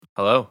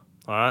Hello.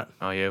 All right.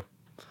 How are you?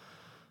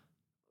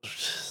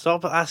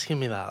 Stop asking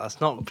me that. That's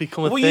not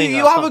become a Well, thing. you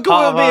That's have not a go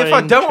part at of me our if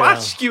I don't intro.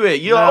 ask you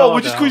it. You're No, like, oh, I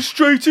we're just don't. going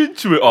straight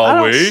into it, I are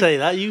don't we? say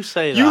that. You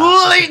say You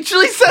that.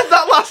 literally said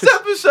that last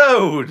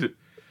episode.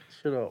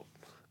 Shut up.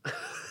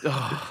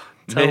 Oh,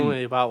 Tell Min.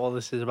 me about what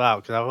this is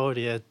about, because I've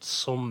already heard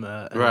some.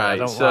 And I Right,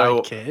 don't so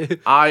like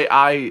it.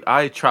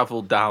 I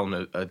travelled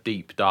down a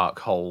deep, dark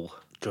hole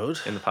Good.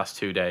 in the past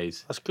 2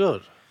 days. That's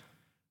good.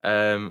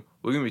 We're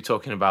going to be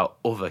talking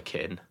about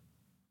Otherkin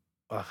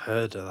I've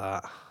heard of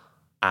that.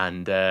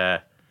 and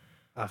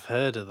I've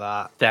heard of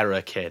that.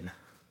 Therakin.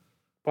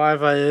 Why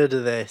have I heard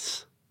of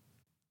this?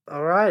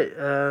 All right.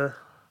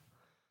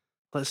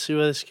 Let's see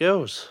where this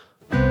goes.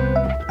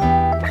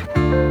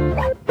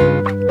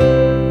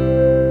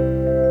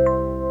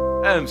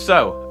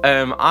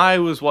 I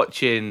was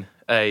watching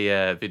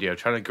a video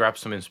trying to grab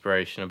some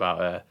inspiration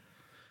about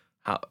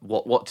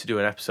what to do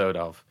an episode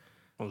of.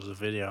 What was the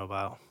video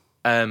about?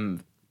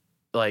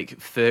 Like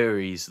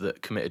furries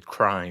that committed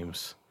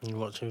crimes. You're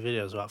watching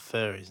videos about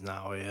furries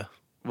now, are you?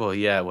 Well,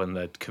 yeah, when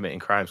they're committing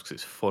crimes because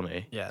it's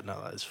funny. Yeah,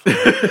 no, that is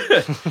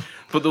funny.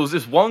 But there was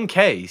this one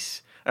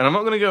case, and I'm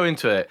not going to go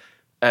into it.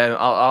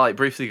 I'll like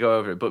briefly go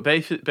over it. But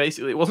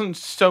basically, it wasn't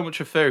so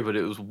much a furry, but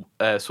it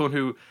was someone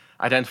who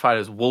identified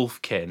as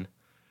Wolfkin.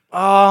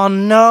 Oh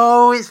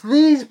no, it's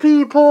these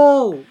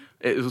people!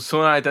 It was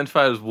someone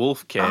identified as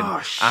Wolfkin.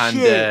 Oh shit!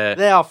 And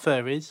they are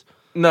furries.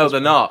 no,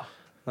 they're not.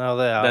 No,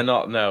 they are. They're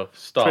not. No,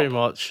 stop. Pretty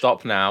much.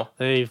 Stop now.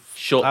 They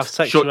Shut. have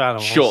sexual Shut.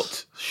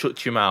 animals.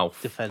 Shut your mouth.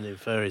 Defending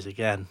furries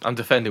again. I'm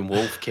defending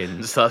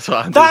Wolfkins. That's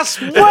what I'm. That's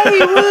way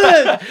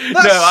worse.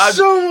 That's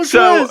so much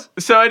worse.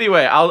 So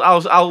anyway,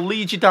 I'll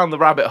lead you down the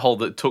rabbit hole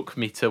that took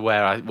me to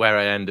where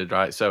I ended.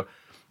 Right. So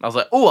I was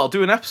like, oh, I'll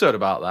do an episode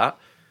about that.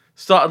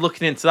 Started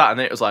looking into that, and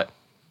then it was like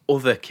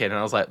Otherkin, and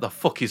I was like, the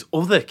fuck is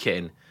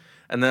Otherkin?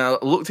 And then I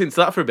looked into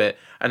that for a bit,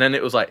 and then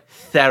it was like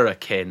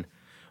Therakin,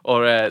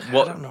 or what? I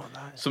don't know what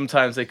that is.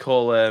 Sometimes they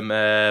call them.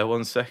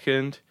 1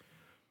 second.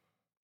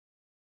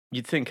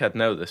 You'd think I'd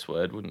know this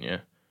word, wouldn't you?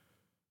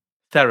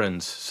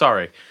 Therans.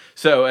 Sorry.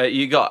 So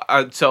you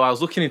got. So I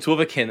was looking into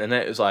Otherkin, and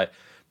it was like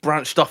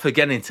branched off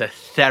again into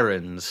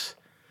Therans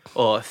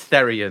or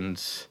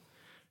Therians.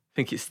 I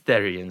think it's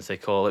Therians they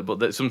call it,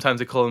 but sometimes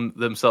they call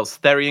themselves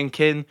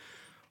Theriankin,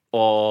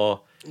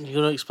 or. You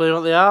gonna explain what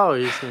they are? Or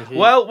you think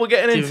Well, we're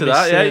getting into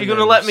that. Yeah, you're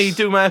gonna let me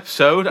do my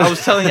episode. I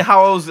was telling you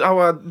how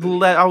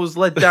I was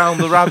led down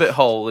the rabbit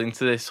hole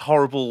into this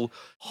horrible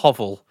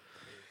hovel.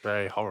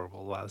 very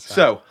horrible, lads.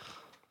 So,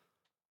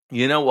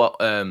 you know what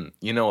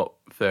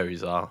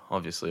furries are,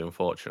 obviously,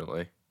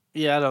 unfortunately.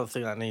 Yeah, I don't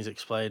think that needs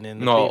explaining.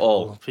 The Not at people,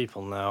 all.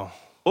 People know.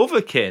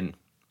 Otherkin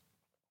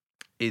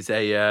is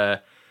a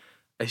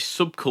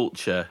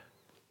subculture,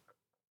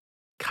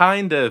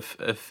 kind of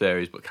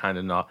furries, but kind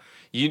of not.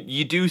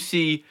 You do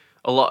see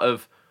a lot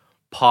of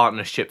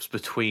partnerships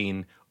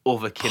between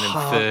Otherkin and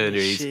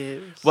furries.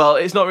 Partnerships. Well,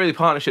 it's not really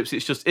partnerships.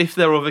 It's just if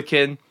they're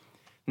Otherkin,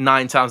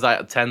 9 times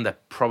out of 10 they're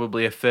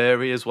probably a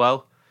furry as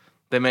well.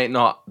 They may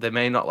not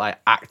like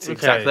act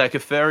exactly like a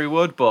furry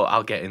would, but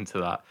I'll get into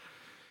that.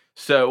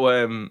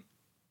 So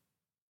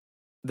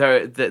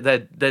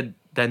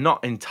they're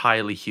not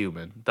entirely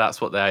human.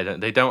 That's what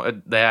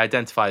they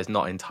identify as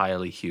not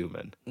entirely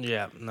human.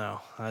 Yeah,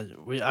 no.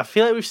 I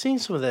feel like we've seen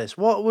some of this.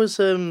 What was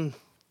on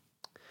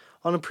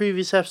a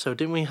previous episode?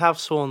 Didn't we have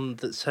someone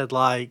that said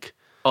like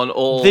On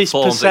all this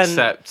forms percent,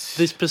 except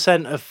this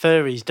percent of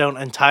furries don't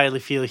entirely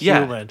feel Yeah.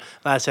 human? And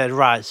I said,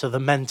 right, so they're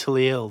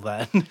mentally ill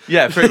then.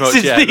 yeah, pretty much.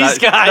 This is Yeah, these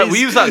guys. we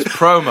use that as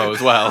promo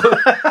as well.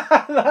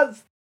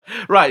 That's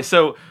Right,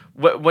 so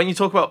when you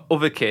talk about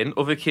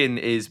Otherkin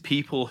is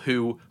people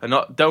who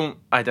don't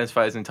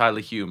identify as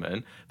entirely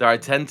human. Their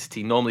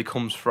identity normally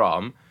comes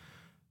from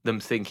them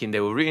thinking they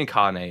were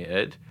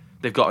reincarnated.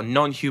 They've got a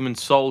non-human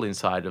soul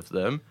inside of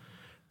them.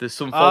 There's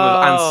some form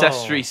of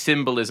ancestry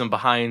symbolism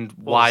behind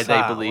why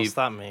they believe. What's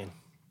that mean?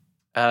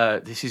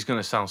 This is going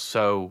to sound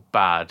so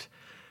bad,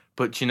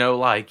 but you know,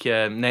 like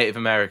Native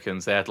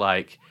Americans, they had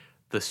like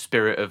the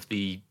spirit of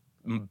the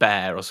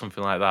bear or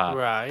something like that.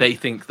 Right. They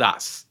think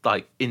that's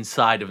like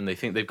inside of them. They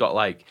think they've got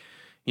like,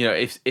 you know,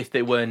 if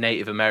they were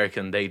Native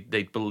American, they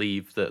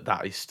believe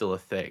that is still a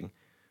thing.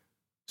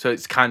 So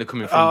it's kind of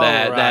coming from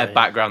their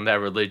background, their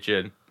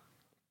religion.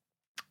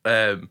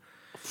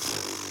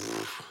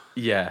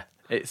 Yeah,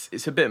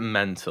 it's a bit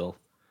mental.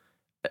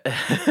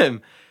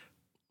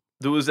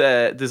 There's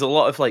a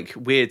lot of like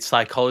weird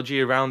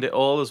psychology around it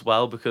all as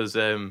well, because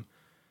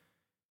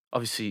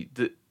obviously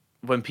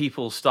when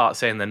people start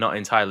saying they're not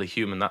entirely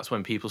human, that's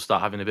when people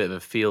start having a bit of a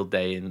field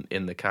day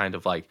in the kind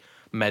of like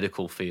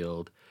medical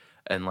field,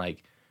 and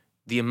like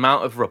the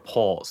amount of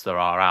reports there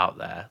are out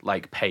there,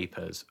 like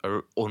papers,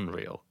 are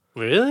unreal.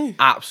 Really?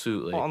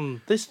 Absolutely.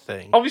 On this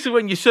thing? Obviously,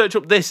 when you search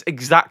up this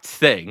exact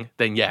thing,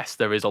 then yes,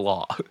 there is a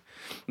lot.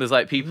 There's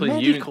like people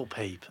Medical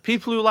paper.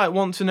 people who like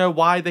want to know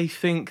why they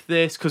think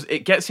this, because it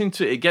gets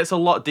a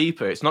lot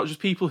deeper. It's not just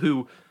people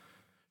who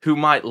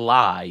might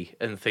lie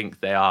and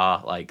think they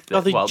are like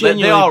this. No,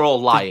 They are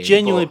all lying. They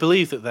genuinely but-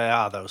 believe that they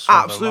are, though. Some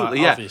of them, Absolutely,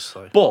 like, yeah.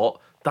 Obviously.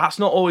 But That's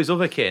not always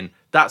otherkin.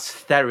 That's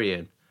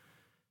Therian.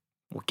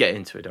 We'll get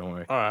into it. Don't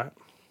worry. All right.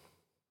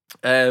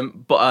 So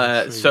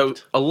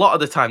Intrigued. a lot of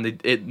the time,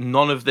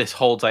 none of this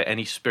holds like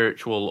any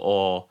spiritual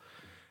or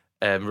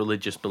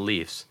religious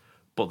beliefs,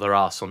 but there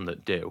are some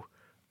that do.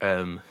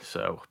 I'm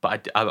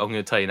going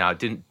to tell you now, I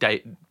didn't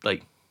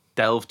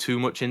delve too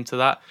much into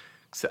that.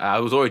 So I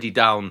was already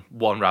down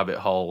one rabbit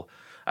hole.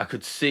 I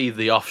could see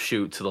the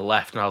offshoot to the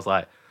left, and I was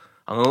like,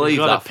 I'm going to leave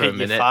that for a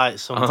minute. I'm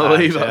going to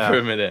leave that for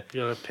a minute.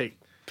 You got to pick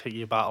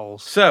your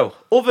battles. So,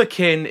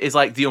 otherkin is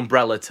like the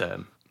umbrella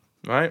term,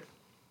 right?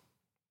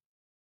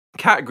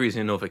 Categories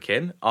in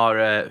otherkin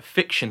are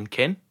fiction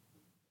kin,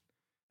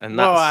 and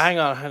that's hang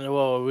on.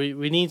 Whoa,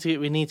 we need to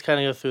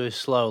kind of go through this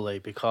slowly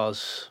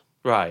because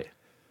right.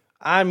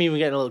 I'm even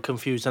getting a little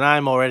confused, and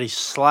I'm already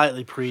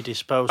slightly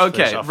predisposed. To this.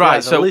 Okay, I feel right.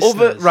 like the So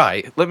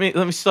listeners- Let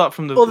me start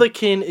from the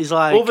Otherkin is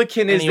like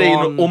otherkin is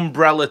anyone... the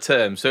umbrella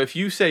term. So if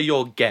you say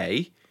you're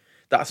gay,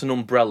 that's an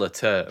umbrella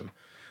term,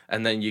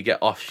 and then you get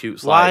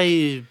offshoots Why are like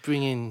you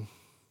bringing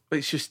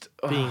it's just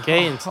being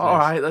gay into all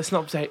this? right, let's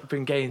not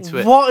bring gay into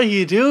it. What are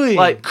you doing?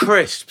 Like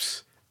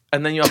crisps,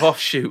 and then you have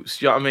offshoots.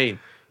 You know what I mean?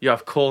 You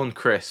have corn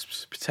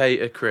crisps,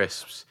 potato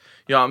crisps.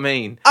 You know what I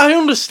mean? I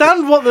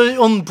understand what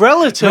the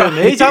umbrella term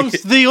is.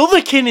 The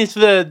otherkin is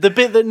the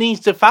bit that needs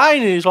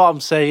defining, is what I'm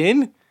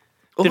saying.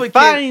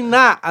 Define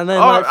that and then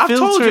I've filter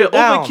told you, it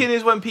down. otherkin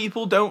is when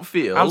people don't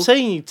feel. I'm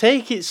saying you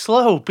take it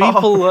slow.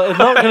 People are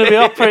not going to be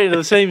operating at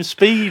the same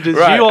speed as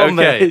you on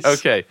this.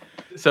 Okay.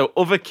 So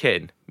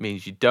otherkin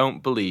means you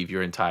don't believe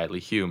you're entirely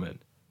human,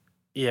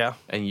 Yeah.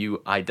 and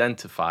you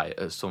identify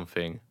as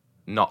something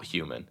not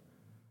human.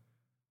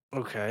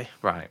 Okay.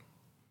 Right.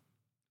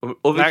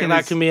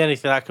 That can be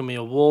anything. That can be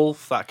a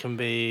wolf. That can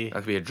be That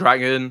could be a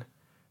dragon.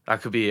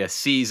 That could be a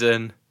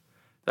season.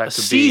 That could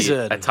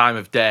season? be a time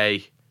of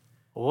day.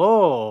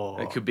 whoa.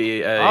 It could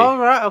be Oh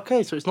right.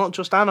 Okay. So it's not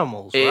just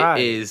animals. It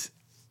is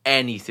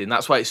anything.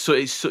 That's why it's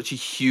such a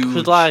huge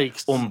Could, like,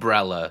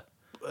 umbrella.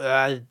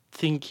 I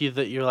think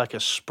that you're like a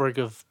sprig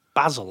of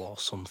basil or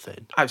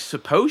something. I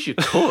suppose you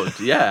could.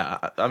 Yeah.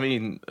 I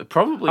mean,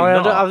 probably I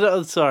mean,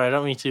 not. sorry, I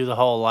don't mean to do the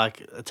whole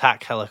like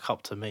attack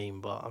helicopter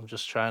meme, but I'm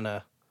just trying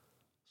to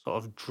sort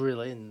of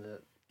drill in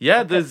that.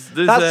 Yeah. There's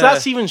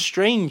That's even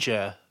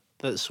stranger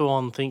that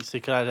someone thinks they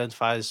could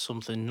identify as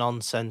something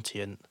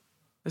non-sentient.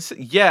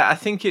 Yeah, I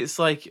think it's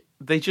like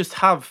they just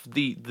have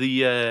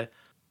the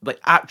like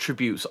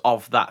attributes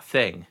of that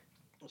thing.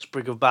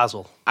 Sprig of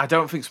basil. I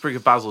don't think sprig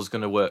of basil is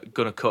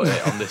gonna cut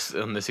it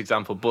on this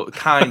example, but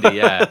kinda,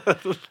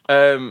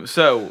 yeah.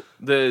 So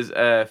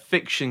there's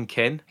fiction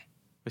kin.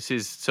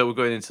 So we're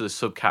going into the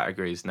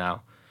subcategories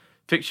now.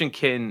 Fiction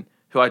kin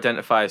who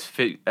identifies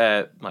like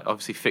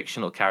obviously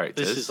fictional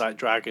characters. This is like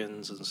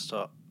dragons and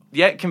stuff.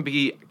 Yeah, it can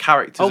be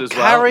characters Oh, as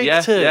well.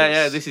 characters.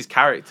 Yeah. This is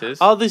characters.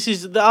 This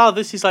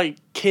is like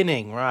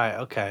kinning, right?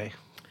 Okay.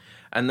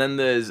 And then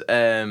there's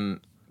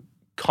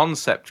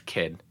concept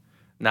kin.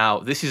 Now,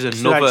 this is like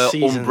another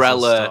seasons and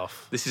umbrella.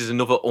 stuff. This is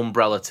another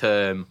umbrella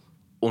term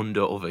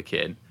under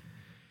otherkin,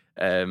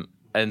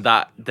 and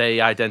that they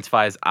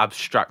identify as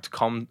abstract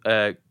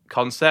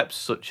concepts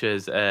such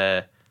as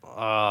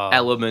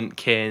element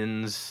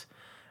kins.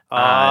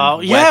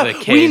 And yeah, weather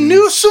we kins.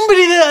 knew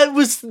somebody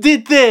that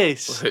did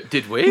this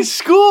Did we? in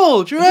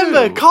school. Do you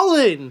remember Who?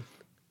 Colin?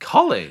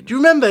 Colin. Do you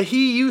remember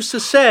he used to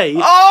say Oh!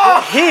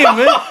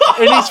 that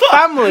him and his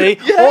family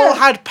all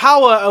had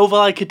power over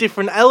like a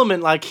different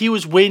element? Like he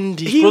was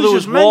wind, his He brother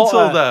was just water.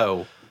 mental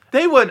though.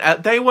 They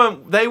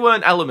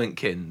weren't element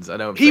kins. I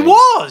don't. He think.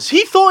 was.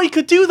 He thought he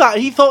could do that.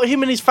 He thought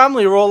him and his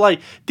family were all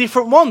like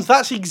different ones.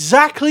 That's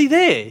exactly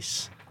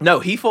this. No,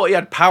 he thought he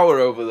had power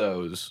over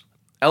those.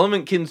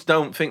 Elementkins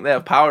don't think they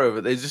have power over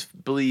it. They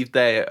just believe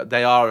they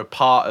are a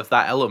part of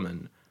that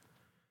element.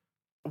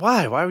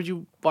 Why? Why would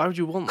you want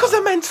that? Because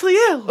they're mentally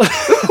ill.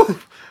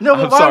 No,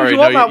 but I'm why sorry, would you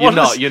want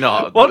no, that? you're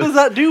not. What does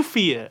that do for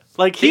you?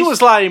 Like he He's-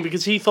 was lying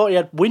because he thought he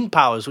had wind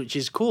powers, which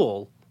is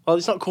cool. Well,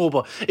 it's not cool,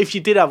 but if you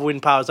did have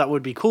wind powers, that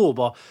would be cool.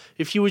 But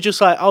if you were just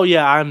like, oh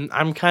yeah,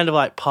 I'm kind of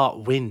like part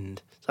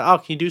wind. It's like, oh,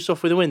 can you do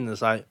stuff with the wind?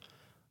 It's like,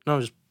 no,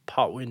 just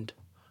part wind.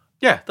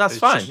 Yeah, that's It's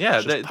fine. just- Yeah,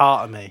 it's just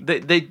part of me.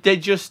 They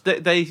just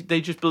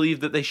believe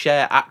that they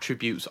share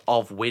attributes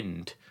of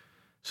wind.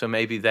 So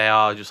maybe they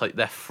are just like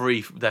they're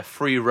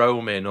free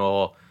roaming,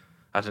 or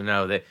I don't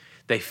know.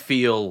 They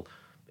feel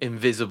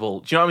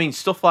invisible. Do you know what I mean?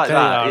 Stuff like They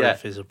that. are Yeah.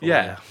 invisible.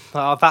 Yeah.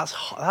 Oh, that's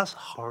a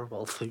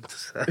horrible thing to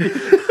say.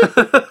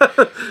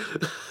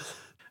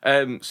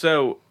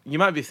 So you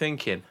might be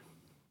thinking,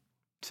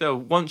 so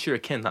once you're a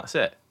kin, that's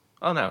it.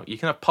 Oh no, you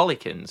can have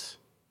polykins,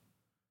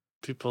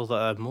 People that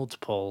have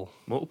multiple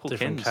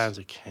different kins. kinds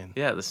of kin.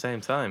 Yeah, at the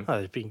same time. Oh,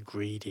 they're being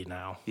greedy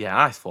now. Yeah,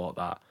 I thought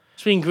that.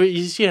 It's being greedy.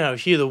 You know,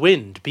 if you're the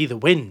wind, be the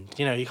wind.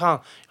 You know, you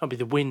can't be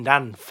the wind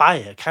and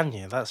fire, can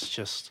you? That's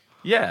just...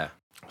 Yeah.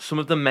 Some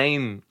of the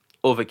main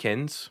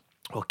otherkins,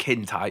 or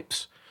kin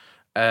types.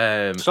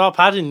 Stop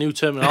adding new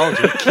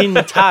terminology. Kin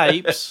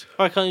types.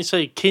 Why can't you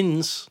say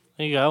kins?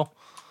 There you go.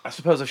 I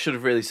suppose I should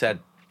have really said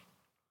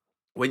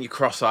when you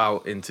cross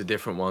out into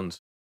different ones.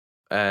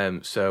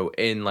 So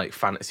in like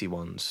fantasy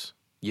ones,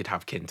 you'd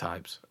have kin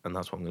types, and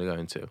that's what I'm going to go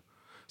into.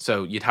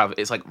 So you'd have,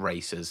 it's like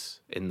races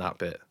in that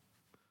bit.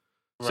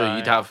 So you'd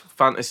Right. have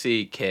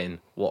fantasy kin.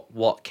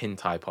 What kin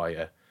type are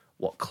you?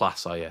 What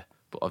class are you?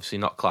 But obviously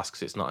not class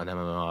because it's not an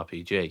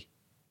MMORPG.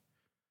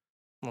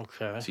 Okay.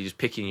 So you're just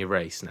picking your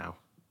race now.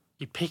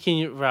 You're picking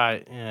it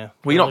right, yeah.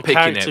 Well, you're not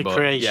picking character it, but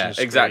creation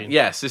yeah, exactly. screen.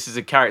 Yes, this is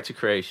a character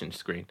creation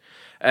screen.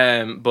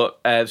 But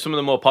some of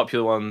the more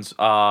popular ones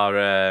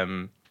are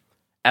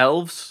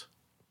elves,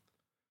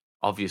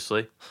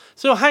 obviously.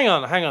 So hang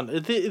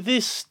on.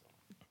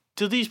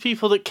 Do these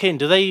people that kin,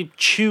 do they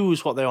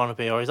choose what they want to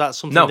be, or is that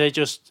something No. they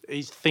just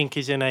think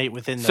is innate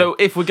within them? So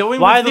if we're going,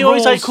 why are with they the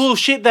always like rules- cool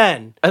shit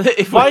then?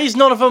 If Why we- is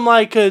none of them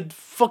like a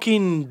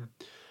fucking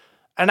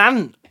an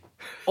ant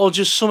or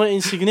just something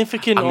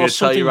insignificant I'm or going to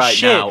tell something you right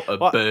shit? now, a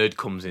What- bird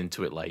comes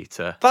into it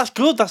later. That's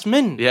good. That's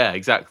mint. Yeah,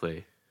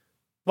 exactly.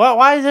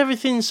 Why is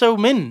everything so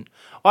mint?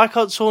 Why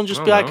can't someone just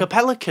I be don't like know. a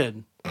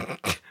pelican?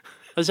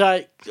 It's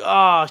like,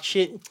 oh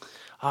shit,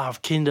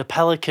 I've kinned a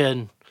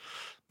pelican.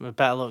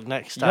 Better luck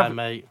next time,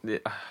 mate.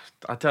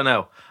 I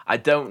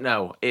don't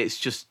know. It's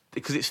just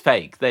because it's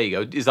fake. There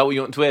you go. Is that what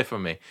you want to hear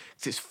from me?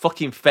 'Cause it's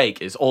fucking fake.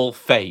 It's all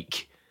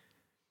fake.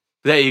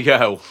 There you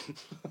go.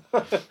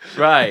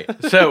 Right.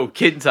 So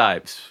kin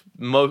types,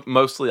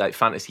 mostly like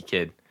fantasy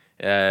kin,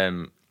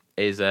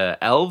 is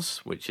elves,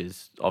 which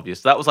is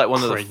obvious. That was like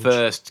one of Cringe. the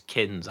first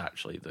kins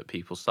actually that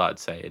people started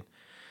saying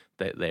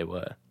that they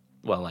were,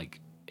 well,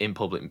 like in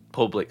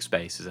public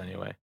spaces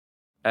anyway.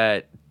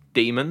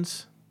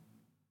 Demons,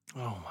 Oh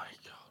my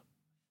god,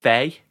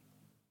 fae.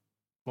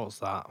 what's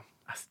that?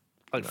 I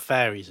Like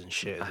fairies and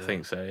shit. I is it?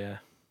 think so,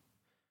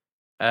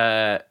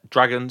 yeah.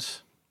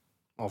 Dragons,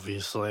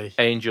 Obviously.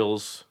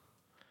 angels,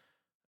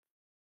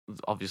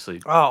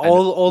 obviously. Oh, and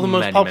all the most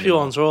many, many popular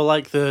more. ones are all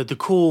like the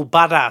cool,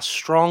 badass,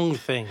 strong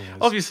things.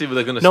 Obviously,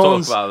 they're going to No talk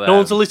one's, about that. no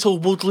one's a little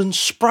woodland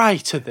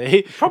sprite, are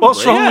they? Probably,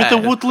 What's wrong with the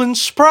yeah. woodland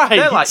sprite?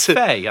 They're like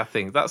fae, I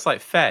think. That's like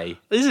fae.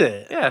 Is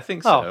it? Yeah, I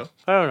think Oh, so.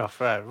 fair enough.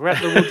 Right, we're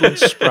at the woodland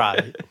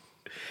sprite.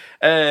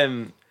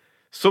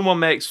 Someone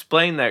may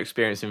explain their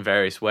experience in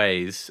various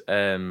ways,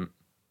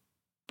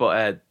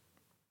 but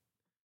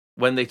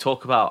when they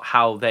talk about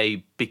how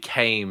they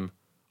became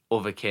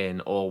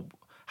otherkin or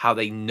how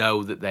they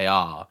know that they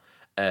are,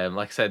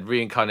 like I said,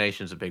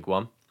 reincarnation's a big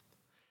one.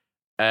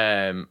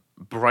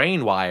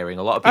 Brain wiring,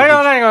 a lot of people.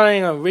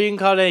 Hang on.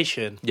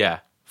 Reincarnation. Yeah,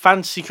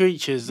 Fantasy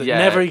creatures that Yeah.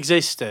 never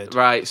existed.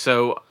 right.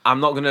 So I'm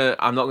not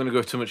gonna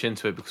go too much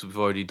into it because we've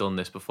already done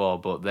this before.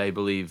 But they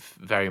believe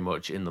very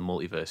much in the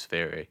multiverse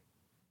theory.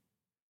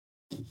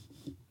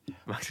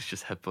 Max has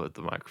just headbutted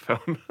the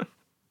microphone.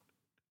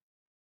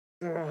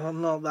 Oh,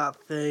 not that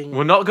thing.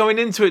 We're not going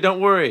into it. Don't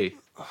worry.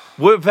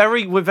 We're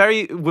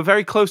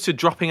very close to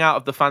dropping out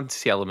of the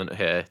fantasy element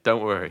here.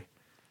 Don't worry.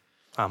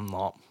 I'm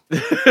not.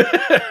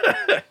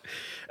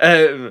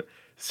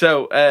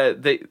 So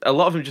a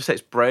lot of them just say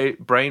it's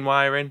brain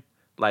wiring.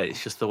 Like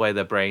it's just the way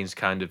their brains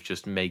kind of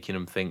just making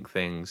them think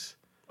things.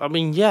 I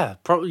mean, yeah,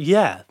 probably,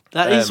 yeah.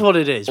 That is Um, what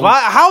it is.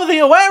 Why? How are they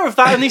aware of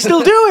that and they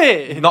still do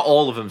it? Not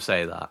all of them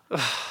say that.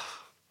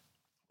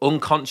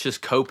 Unconscious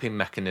coping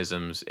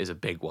mechanisms is a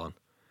big one.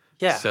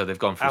 Yeah. So they've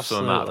gone through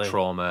some amount of absolutely.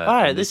 trauma. All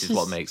right, and this this is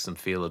what is makes them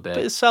feel a bit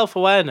bit. of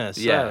self-awareness.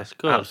 Yeah, Yeah, it's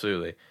good.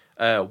 absolutely.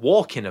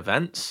 Walking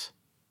events.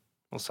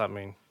 What's that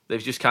mean?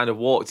 They've just kind of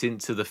walked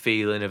into the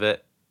feeling of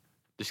it.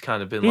 Just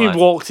kind of been You like,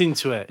 walked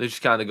into it. they've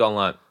just kind of gone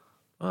like,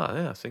 oh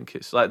yeah, I think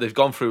it's like they've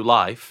gone through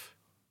life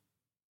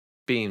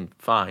being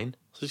fine.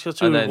 So it's got to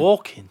do and with then-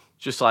 walking.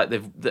 Just like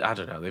I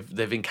don't know,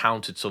 they've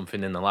encountered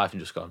something in their life and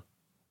just gone,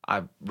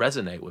 I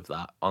resonate with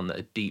that on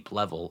a deep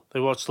level. They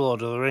watched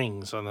Lord of the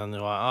Rings and then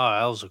they're like, oh,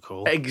 elves are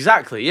cool.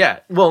 Exactly, yeah.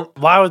 Well,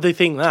 Why would they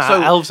think that?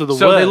 Elves are the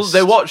so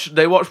worst.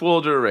 they watch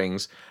Lord of the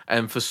Rings,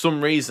 and for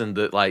some reason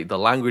that like the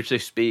language they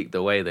speak,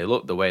 the way they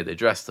look, the way they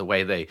dress, the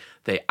way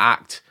they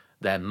act,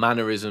 their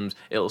mannerisms,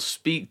 it'll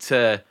speak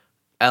to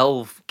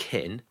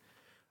elfkin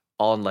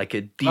on like a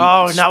deep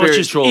Oh, now it's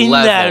just spiritual in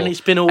level, there and it's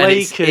been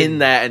it's awakened. in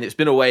there and it's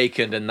been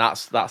awakened, and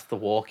that's the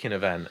walking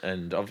event,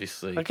 and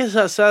obviously, I guess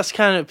that's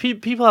kind of...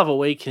 people have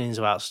awakenings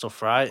about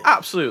stuff, right?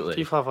 absolutely,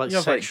 People have, like,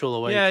 You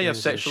sexual Yeah, you have awakenings and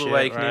sexual shit,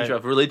 awakenings. right? You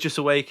have religious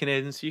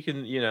awakenings. You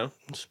can, I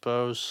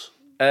suppose.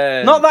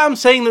 Um, Not that I'm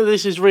saying that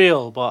this is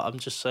real, but I'm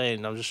just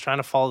saying, I'm just trying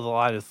to follow the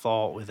line of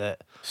thought with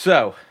it.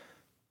 So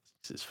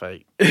 'Cause it's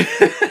fake.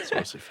 It's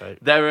mostly fake.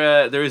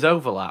 there is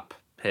overlap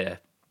here,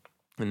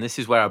 and this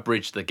is where I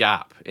bridge the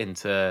gap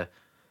into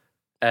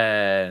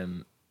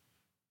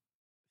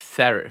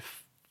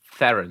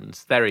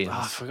Therans. Oh,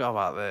 I forgot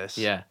about this.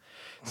 Yeah.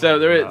 So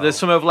no. there's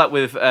some overlap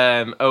with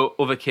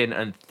Otherkin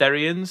and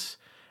Therians,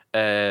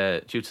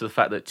 due to the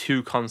fact that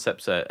two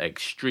concepts are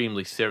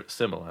extremely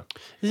similar.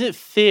 Is it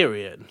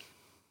Therian?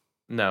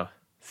 No.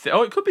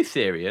 It could be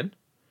Therian.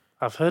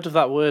 I've heard of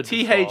that word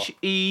before. Therians.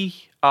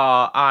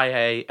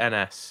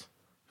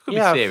 Could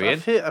Yeah, be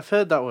Therian. I've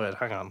heard that word.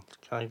 Hang on.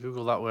 Can I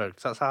Google that word?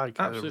 'Cause that's how I get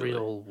a Absolutely.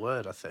 real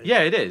word, I think. Yeah,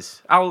 it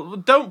is.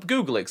 Don't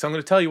Google it because I'm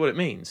going to tell you what it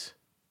means.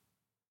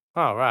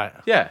 Oh, right.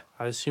 Yeah.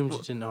 I assumed you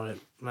didn't know what it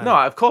meant. No,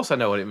 of course I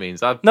know what it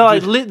means. No,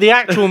 like the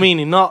actual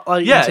meaning, not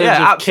like in terms of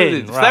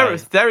absolutely. kin. Right.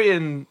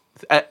 Therian,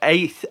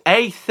 a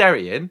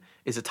therian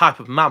is a type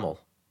of mammal.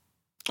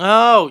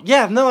 Oh,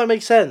 yeah, no, that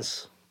makes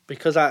sense.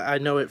 Because I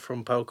know it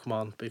from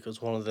Pokemon,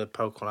 because one of the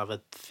Pokemon have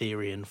a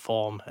Therian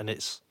form, and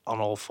it's on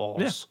all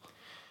fours.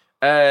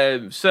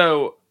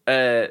 So,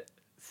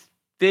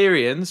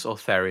 Therians, or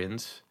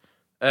Therians,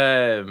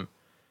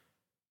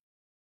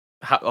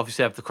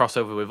 obviously have the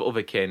crossover with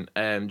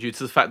Otherkin, due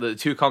to the fact that the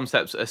two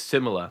concepts are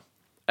similar.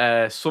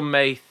 Some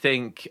may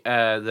think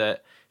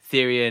that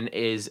Therian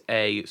is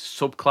a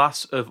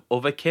subclass of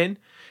Otherkin,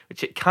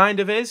 which it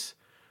kind of is,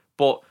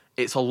 but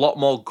it's a lot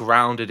more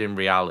grounded in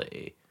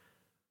reality.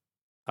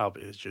 I'll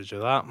be the judge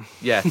of that.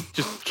 Yeah,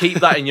 just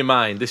keep that in your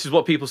mind. This is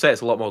what people say,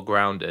 it's a lot more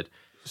grounded.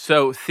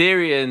 So,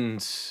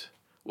 Therians,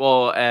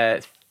 well,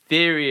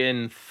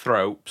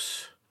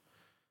 Therianthropes.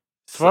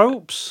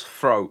 Thropes?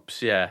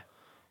 Thropes, yeah.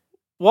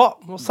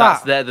 What's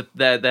that?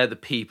 They're the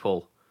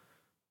people.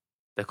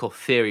 They're called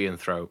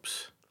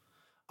Therianthropes.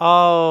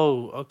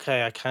 Oh,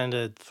 okay.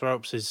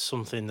 Thropes is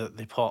something that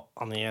they put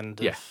on the end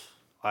of, Yeah.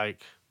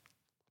 like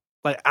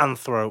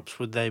anthropes,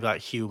 would they be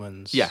like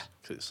humans? Yeah.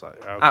 'Cause it's like,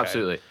 okay.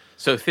 Absolutely.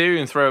 So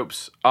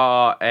Therianthropes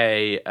are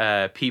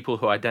a people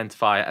who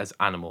identify as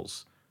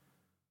animals.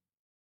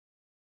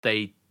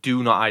 They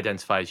do not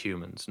identify as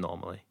humans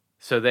normally.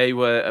 So they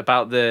were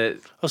about the.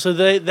 Oh, so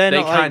they're They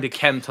not kind like, of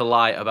came to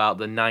light about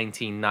the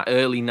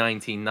early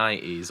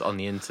 1990s on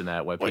the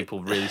internet, where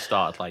people really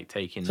started like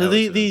taking. So notice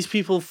of them. these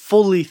people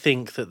fully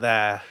think that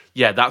they're.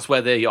 Yeah, that's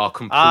where they are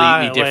completely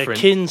Where different.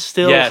 kin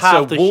still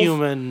have the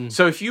human.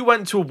 So if you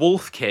went to a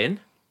wolfkin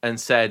and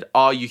said,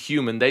 "Are you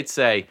human?" they'd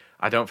say,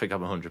 "I don't think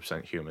I'm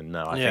 100% human.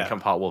 No, I think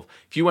I'm part wolf."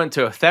 If you went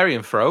to a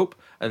Therianthrope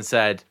and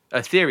said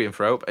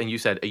and you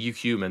said, "Are you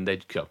human?"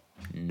 they'd go,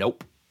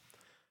 "Nope,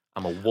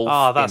 I'm a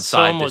wolf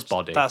inside this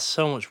body." That's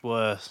so much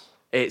worse.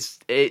 It's.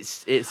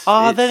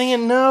 Then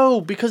again,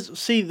 no, because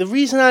see, the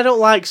reason I don't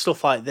like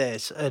stuff like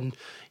this, and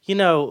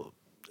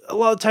a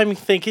lot of time you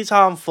think it's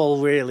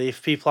harmful, really,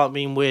 if people aren't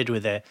being weird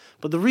with it.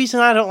 But the reason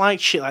I don't like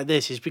shit like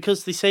this is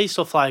because they say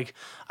stuff like,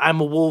 "I'm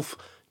a wolf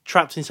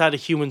trapped inside a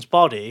human's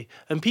body,"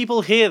 and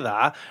people hear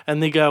that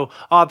and they go,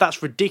 "Oh,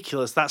 that's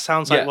ridiculous. That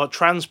sounds like what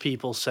trans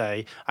people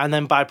say." And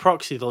then by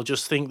proxy, they'll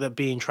just think that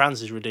being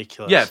trans is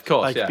ridiculous. Yeah, of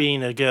course. Like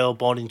being a girl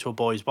born into a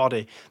boy's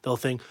body, they'll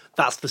think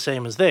that's the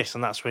same as this,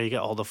 and that's where you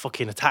get all the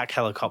fucking attack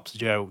helicopter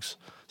jokes.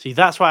 See,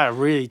 that's why I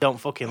really don't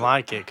fucking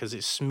like it, because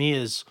it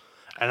smears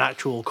an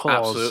actual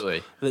cause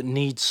that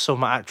needs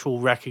some actual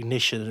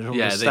recognition and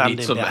understanding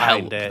they need some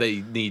behind help. it. They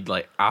need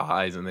like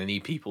allies, and they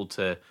need people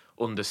to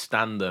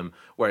understand them.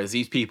 Whereas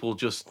these people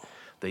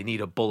they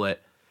need a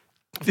bullet.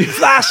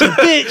 That's a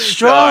bit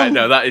strong.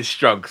 No, that is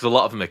strong, because a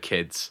lot of them are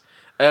kids.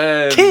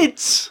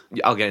 Kids?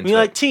 I'll get into You it.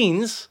 like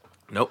teens?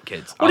 Nope,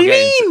 kids. What do you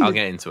mean? I'll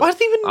get into it. Why do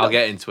they even I'll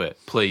get into it,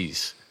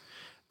 please.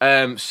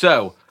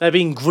 So they're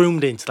being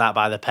groomed into that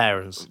by their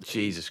parents.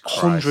 Jesus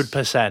Christ.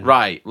 100%.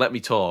 Right, let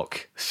me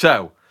talk.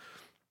 So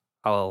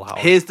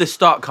here's the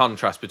stark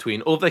contrast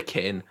between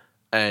Otherkin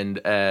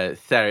and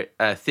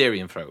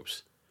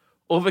Therianthropes.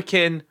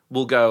 Otherkin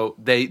will go.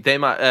 They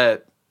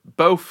might.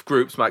 Both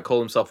groups might call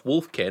themselves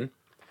Wolfkin,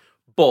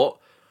 but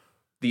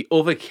the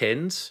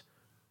Otherkins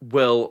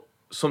will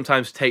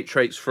sometimes take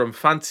traits from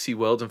fantasy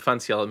worlds and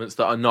fantasy elements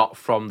that are not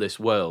from this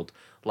world.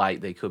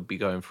 Like they could be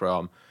going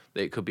from.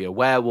 It could be a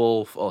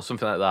werewolf or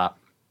something like that.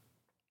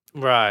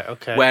 Right.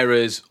 Okay.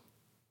 Whereas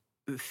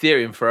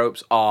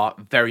Therianthropes are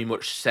very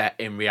much set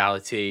in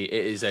reality.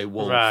 It is a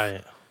wolf.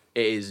 Right.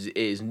 It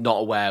is not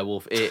a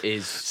werewolf. It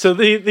is. So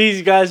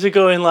these guys are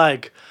going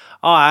like,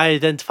 "Oh, I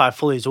identify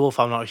fully as a wolf.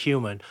 I'm not a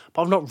human,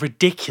 but I'm not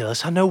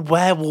ridiculous. I know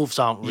werewolves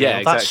aren't real. Yeah,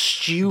 exactly. That's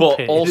stupid."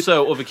 But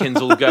also,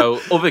 Otherkins will go.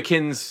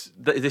 Otherkins.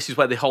 This is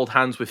where they hold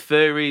hands with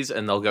furries,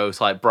 and they'll go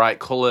to like bright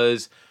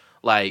colors,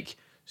 like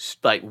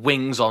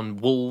wings on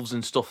wolves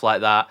and stuff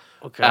like that.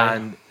 Okay.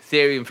 And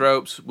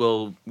Therianthropes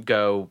will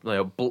go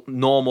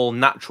normal,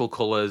 natural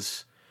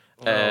colors.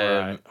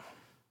 Right.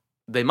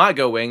 They might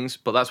go wings,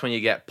 but that's when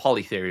you get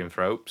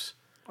polytherianthropes.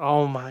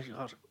 Oh my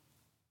god.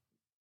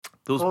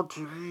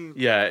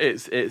 Yeah,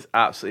 it's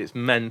absolutely, it's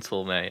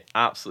mental, mate.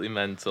 Absolutely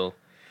mental.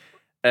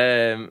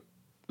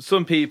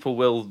 Some people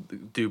will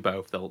do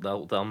both.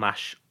 They'll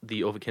mash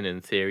the Otherkin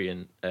and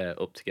Therian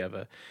up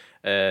together.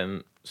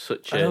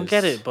 Such I as, don't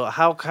get it, but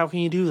how can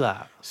you do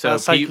that? So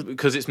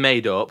because it's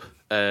made up,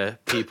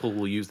 people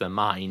will use their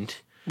mind.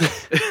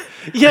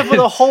 Yeah, but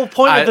the whole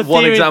point of the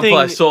one Therian example thing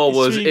I saw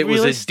was is it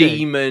was realistic. a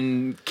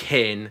demon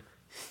kin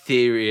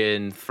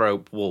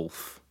Therianthrope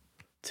wolf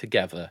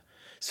together.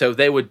 So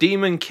they were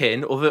demon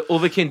kin,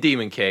 Otherkin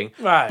demon king,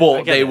 Right, I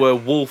but get they it. were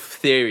wolf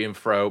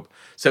Therianthrope.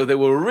 So they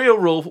were a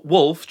real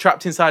wolf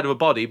trapped inside of a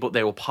body, but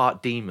they were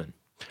part demon.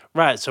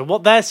 Right, so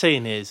what they're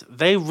saying is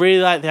they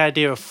really like the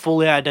idea of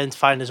fully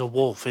identifying as a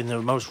wolf in the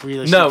most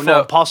realistic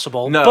form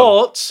possible. No.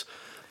 But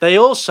they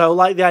also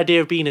like the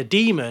idea of being a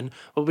demon,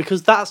 but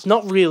because that's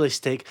not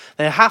realistic,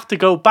 they have to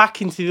go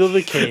back into the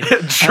other kin.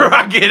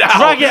 Drag it out.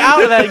 Drag it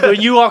out of there and go,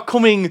 "You are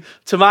coming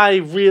to my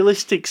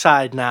realistic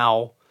side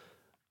now."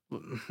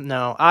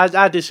 No,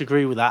 I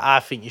disagree with that. I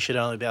think you should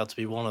only be able to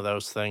be one of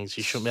those things.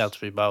 You shouldn't be able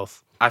to be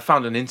both. I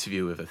found an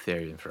interview with a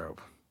Therianthrope,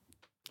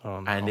 Oh,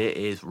 no. and it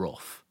is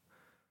rough.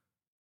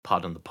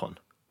 Pardon the pun.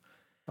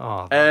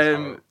 Oh,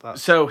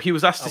 that's So he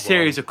was asked a well.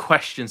 series of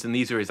questions, and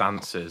these are his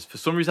answers. For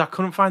some reason, I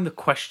couldn't find the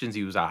questions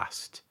he was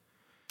asked.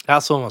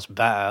 That's almost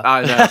better.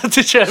 I know.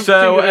 To try and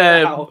So, figure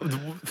it out. the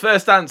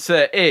first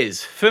answer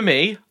is, for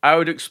me, I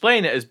would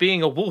explain it as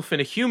being a wolf in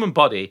a human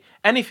body.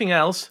 Anything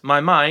else,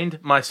 my mind,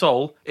 my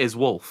soul, is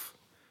wolf.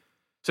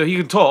 So he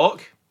can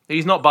talk.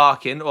 He's not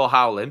barking or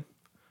howling.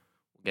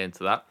 We'll get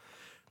into that.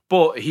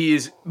 But he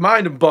is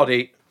mind and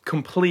body,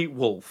 complete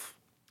wolf.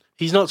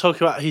 He's not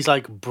talking about his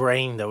like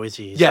brain though, is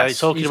he? He's Yes, like,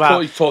 talking he's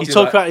about talking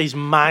about- about his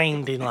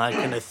mind in like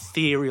an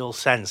ethereal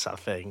sense, I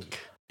think.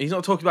 He's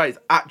not talking about his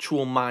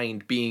actual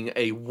mind being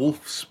a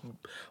wolf's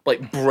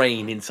like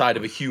brain inside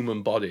of a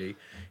human body.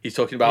 He's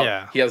talking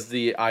about he has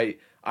the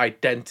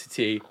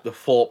identity, the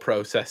thought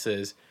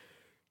processes,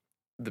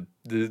 the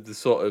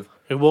sort of.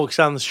 He walks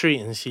down the street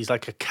and sees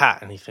like a cat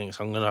and he thinks,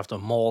 I'm gonna have to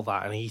maul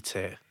that and eat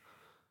it.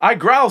 I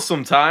growl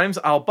sometimes,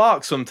 I'll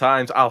bark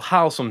sometimes, I'll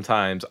howl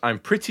sometimes. I'm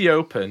pretty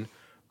open,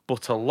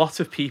 but a lot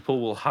of people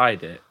will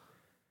hide it.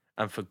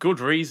 And for good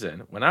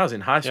reason. When I was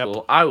in high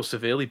school, I was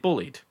severely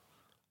bullied.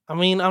 I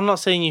mean, I'm not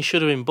saying you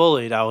should have been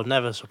bullied. I would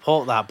never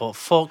support that, but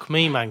fuck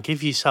me, man.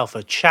 Give yourself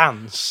a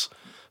chance.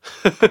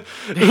 I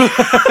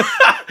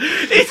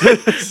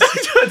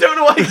don't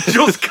know why it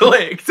just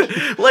clicked.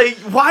 Like,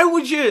 why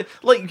would you?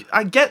 Like,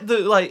 I get the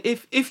like,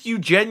 if you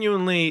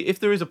genuinely, if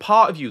there is a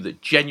part of you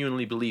that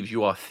genuinely believes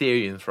you are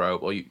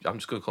Therianthrope, or I'm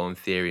just gonna call them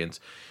Therians.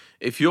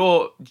 If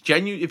you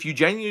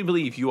genuinely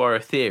believe you are a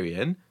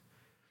Therian,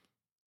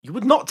 you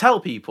would not tell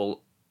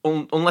people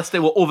unless they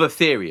were other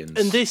Therians.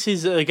 And this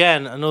is,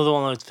 again, another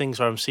one of those things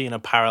where I'm seeing a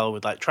parallel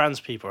with, like, trans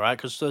people, right?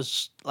 Because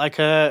there's, like,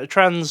 a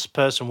trans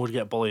person would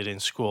get bullied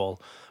in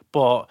school,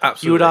 but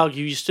you would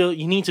argue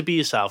you need to be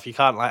yourself. You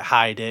can't, like,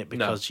 hide it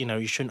because, you know,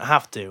 you shouldn't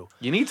have to.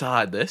 You need to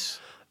hide this.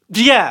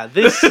 Yeah,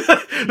 this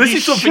This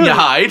is something you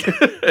hide.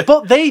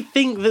 But they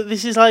think that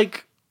this is,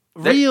 like,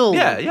 real.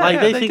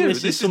 They think do.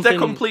 this is something... They're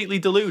completely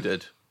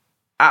deluded.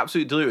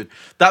 Absolutely deluded.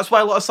 That's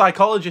why a lot of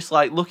psychologists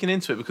like looking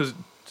into it, because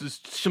there's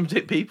some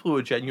people who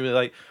are genuinely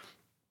like,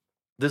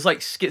 there's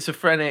like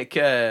schizophrenic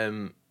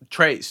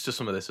traits to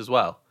some of this as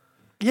well.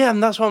 Yeah,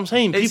 and that's what I'm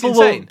saying. It's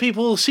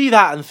People will see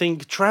that and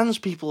think trans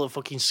people are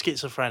fucking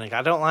schizophrenic.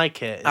 I don't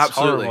like it. It's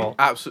horrible.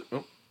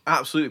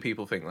 Absolutely,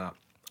 people think that.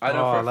 I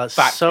know for a that's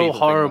fact so people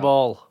think that.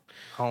 horrible.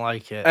 I don't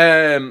like it.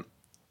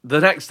 The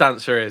next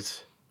answer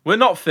is, we're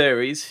not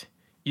furries.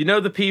 You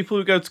know the people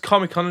who go to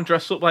Comic-Con and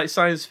dress up like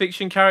science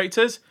fiction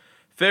characters?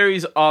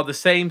 Furries are the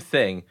same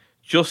thing,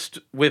 just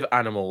with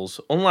animals.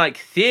 Unlike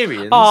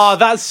Therians... Oh,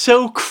 that's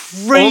so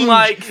cringe!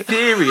 Unlike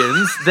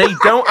Therians, they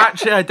don't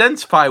actually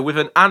identify with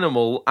an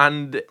animal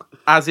and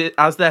as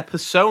their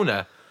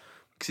persona.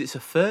 Because it's a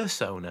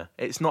fursona.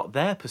 It's not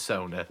their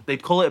persona.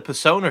 They'd call it a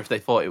persona if they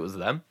thought it was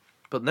them.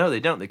 But no, they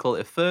don't. They call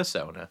it a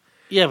fursona.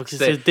 Yeah,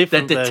 because it's a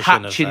different They're version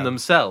of detaching them.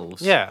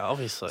 themselves. Yeah,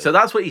 obviously. So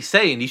that's what he's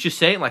saying. He's just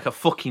saying like a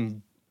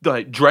fucking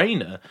like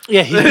drainer.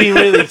 Yeah, he's being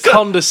really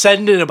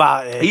condescending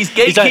about it. He's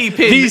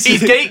gatekeeping. He's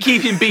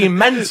gatekeeping being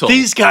mental.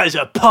 These guys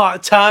are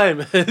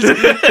part-time.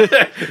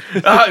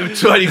 I'm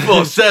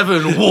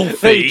 24/7 Wolfie.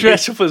 They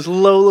dress up as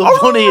Lola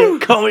Bunny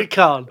at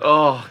Comic-Con.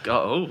 Oh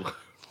god. Oh.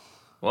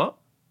 What?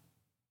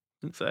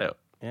 Didn't say it.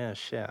 Yeah,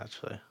 shit,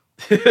 actually.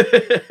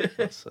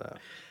 So,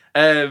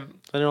 Um,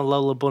 I know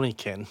Lola Bunny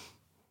kin.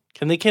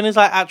 Can they kin as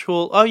like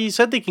actual... Oh, you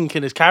said they can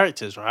kin as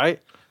characters,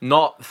 right?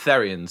 not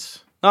Therians.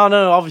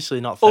 No, obviously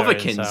not Therians, Other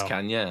kins so-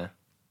 can, yeah.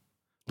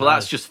 But Nice.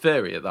 that's just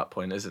furry at that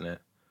point, isn't it?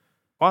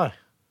 Why?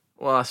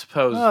 Well, I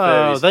suppose. Oh,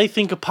 furries... they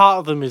think a part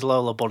of them is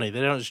Lola Bunny.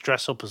 They don't just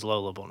dress up as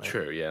Lola Bunny.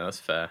 True, yeah, that's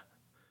fair.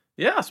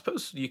 Yeah, I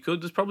suppose you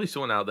could. There's probably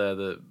someone out there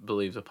that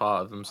believes a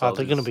part of Oh, themselves.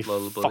 they're going to be is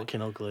Lola Bunny.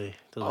 fucking ugly.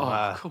 Doesn't Oh,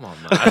 matter. come on,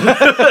 man.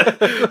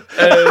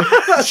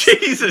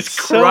 Jesus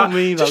so Christ.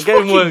 mean, I'm Just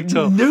getting fucking worked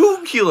up.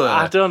 nuclear.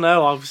 I don't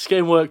know. I'm just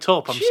getting worked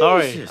up. I'm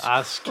sorry. Jesus I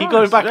just keep Christ,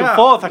 going back and yeah.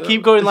 forth. I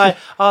keep going like,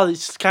 oh,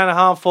 this is kind of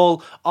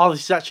harmful. Oh,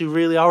 this is actually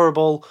really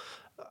horrible.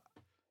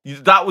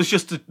 That was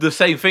just the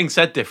same thing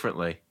said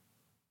differently.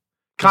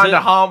 Kind it?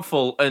 of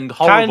harmful and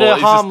horrible. Kind of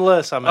It's just-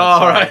 harmless, I mean. Oh,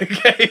 sorry. right,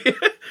 okay.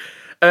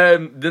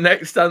 The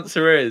next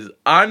answer is,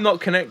 I'm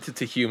not connected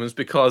to humans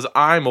because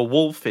I'm a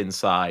wolf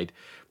inside,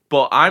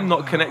 but I'm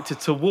not connected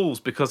to wolves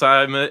because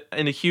I'm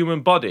in a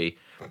human body.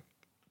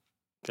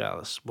 Yeah,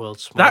 this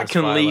world's That smallest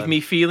can leave violin. me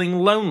feeling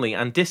lonely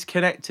and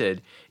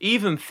disconnected.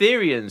 Even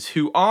Therians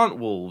who aren't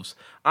wolves,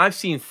 I've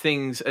seen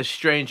things as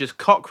strange as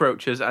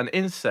cockroaches and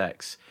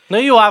insects. No,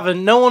 you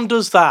haven't. No one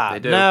does that. They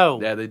do. No.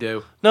 Yeah, they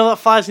do. No, that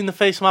flies in the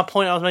face of my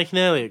point I was making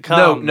earlier. No,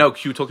 Can't.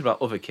 because you were talking about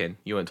otherkin.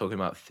 You weren't talking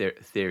about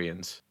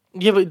Therians.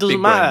 Yeah, but it doesn't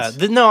Big matter.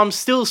 brains. No, I'm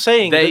still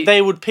saying They- that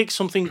they would pick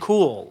something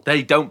cool.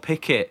 They don't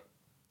pick it.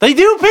 They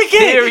do pick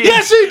it! Therians-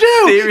 Yes, they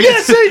do! Therians-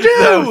 Yes, they do!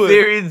 No,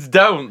 Therians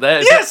don't.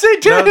 Yes, they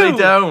do! No, they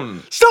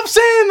don't. Stop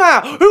saying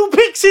that! Who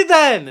picks it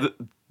then?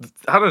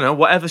 I don't know,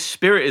 whatever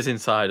spirit is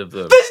inside of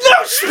them. There's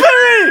no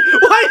spirit!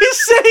 Why are you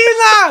saying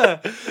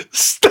that?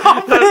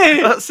 Stop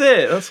it! That's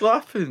it. That's what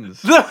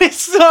happens. No,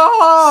 it's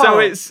not!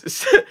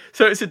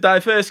 So it's a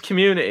diverse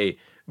community,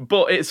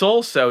 but it's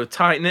also a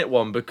tight-knit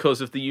one because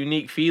of the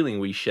unique feeling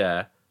we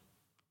share.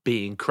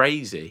 Being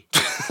crazy.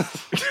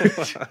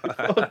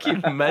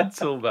 Fucking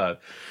mental, man.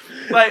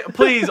 Like,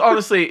 please,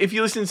 honestly, if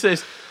you listen to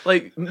this,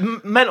 like,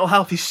 mental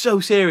health is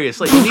so serious.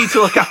 Like, you need to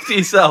look after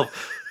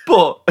yourself.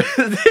 But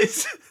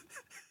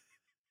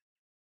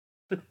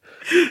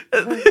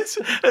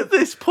at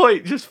this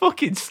point, just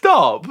fucking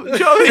stop. Do you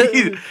know what I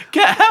mean?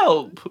 Get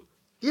help.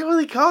 Yeah, well,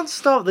 they can't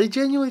stop. They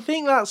genuinely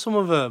think that, some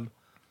of them.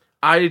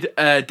 I'd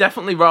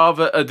definitely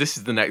rather... this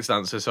is the next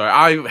answer, sorry.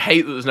 I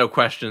hate that there's no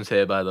questions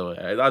here, by the way.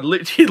 I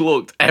literally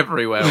looked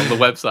everywhere on the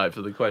website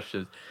for the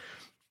questions.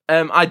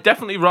 I'd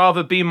definitely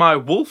rather be my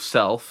wolf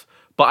self,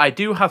 but I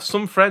do have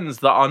some friends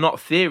that are not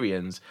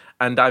Therians,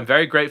 and I'm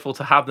very grateful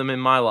to have them in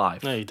my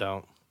life. No, you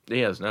don't. He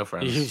has no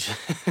friends.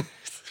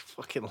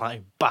 Fucking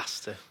lying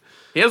bastard.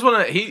 He's one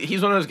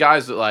of those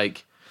guys that,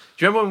 like...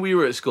 Do you remember when we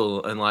were at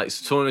school and, like,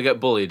 someone would get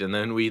bullied and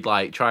then we'd,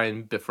 like, try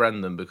and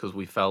befriend them because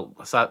we felt,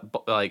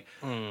 like,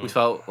 we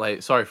felt,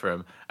 like, sorry for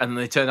him. And then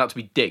they turned out to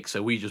be dicks,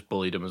 so we just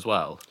bullied them as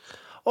well.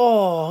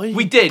 Oh,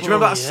 We did. Do you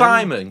remember that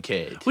Simon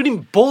kid? We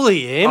didn't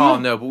bully him. Oh,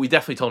 no, but we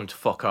definitely told him to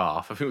fuck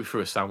off. I think we threw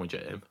a sandwich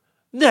at him.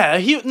 Yeah,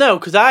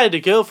 because I had a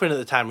girlfriend at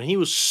the time and he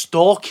was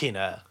stalking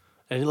her.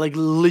 And, like,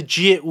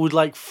 legit would,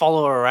 like,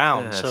 follow her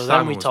around. Yeah, so Simon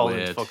then we was told him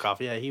weird. to fuck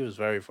off. Yeah, he was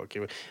very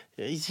fucking weird.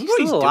 He's What still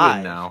he's doing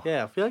alive now?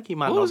 Yeah, I feel like he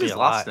might What not was be his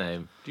alive. last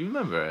name? Do you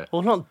remember it?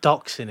 Well, we're not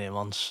doxing him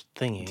on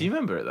thingy. Do you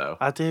remember it, though?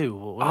 I do.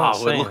 But we're not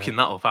We're saying looking it.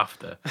 that up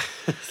after.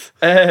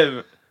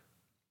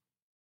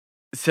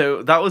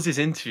 So that was his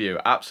interview.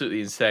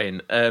 Absolutely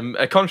insane.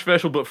 A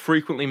controversial but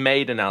frequently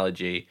made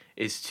analogy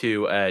is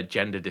to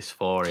gender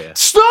dysphoria,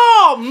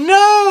 Stop!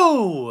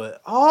 No!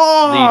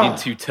 Oh! leading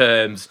to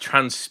terms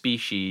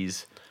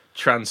transspecies,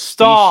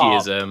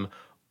 transspeciesism,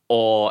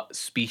 or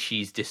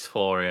species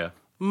dysphoria.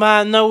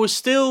 Man, no, we're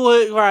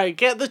still... right,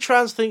 get the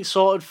trans thing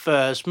sorted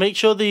first. Make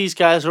sure these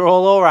guys are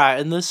all alright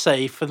and they're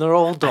safe and they're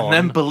all done. And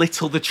then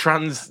belittle the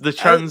trans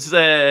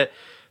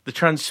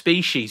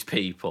species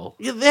people.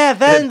 Yeah,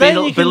 then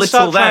you can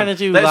start trying to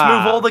do Let's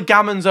that. move all the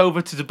gammons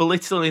over to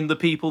belittling the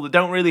people that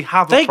don't really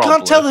have a They problem.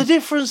 can't tell the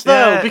difference,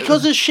 though, Yeah.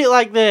 because of shit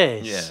like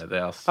this. Yeah, they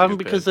are stupid.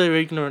 Because they're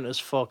ignorant as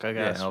fuck, I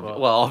guess. Yeah, but-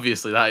 well,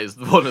 obviously that is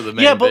one of the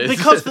main Yeah, but bits.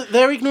 because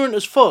they're ignorant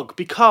as fuck,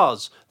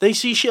 because they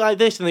see shit like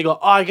this and they go,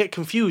 oh, I get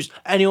confused.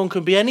 Anyone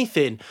can be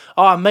anything.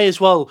 Oh, I may as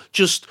well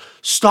just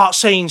start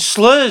saying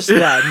slurs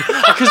then,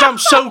 because I'm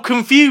so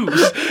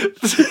confused.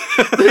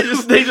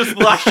 they just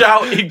lash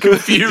out in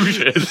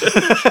confusion.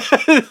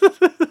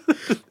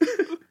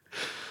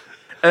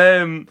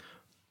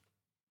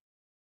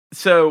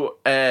 So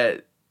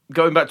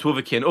going back to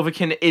Otherkin,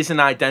 Otherkin is an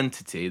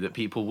identity that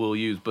people will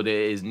use, but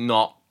it is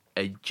not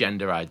a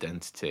gender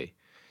identity.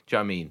 Do you know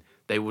what I mean?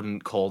 They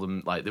wouldn't call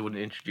them, like, they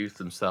wouldn't introduce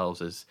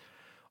themselves as,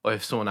 or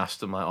if someone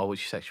asked them, like, oh,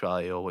 what's your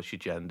sexuality or what's your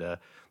gender,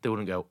 they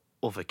wouldn't go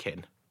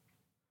Otherkin.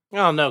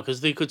 Oh, no, because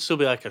they could still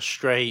be like a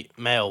straight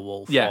male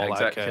wolf Yeah, or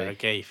like exactly. a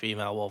gay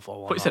female wolf or I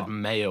thought whatnot. you said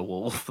male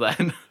wolf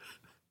then.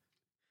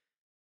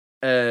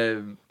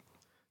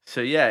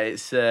 So yeah,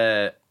 it's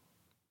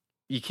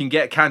you can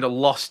get kind of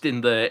lost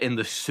in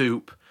the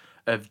soup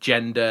of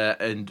gender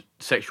and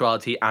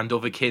sexuality and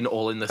Otherkin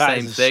all in the That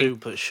same is a thing.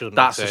 soup that shouldn't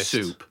That's exist.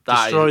 a soup.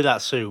 That Destroy is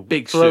that soup.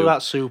 big Throw soup.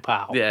 that soup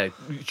out. Yeah,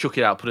 chuck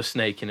it out, put a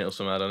snake in it or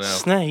something. I don't know.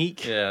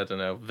 Snake Yeah, I don't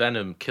know.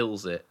 Venom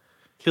kills it.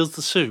 kills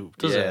the soup,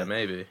 does Yeah, it?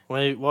 maybe.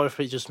 Wait, what if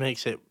it just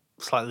makes it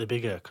slightly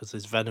bigger because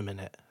there's venom in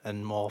it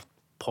and more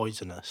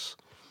poisonous?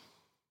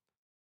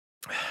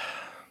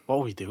 What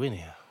are we doing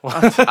here?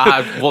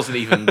 I wasn't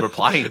even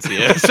replying to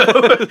you,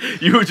 so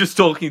you were just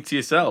talking to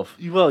yourself.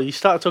 Well, you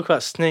started talking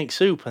about snake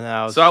soup, and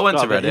I was So I went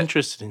got to a bit Reddit.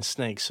 interested in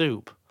snake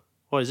soup.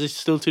 What is this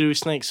still to do with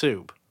snake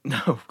soup? No,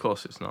 of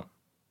course it's not.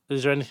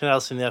 Is there anything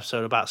else in the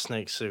episode about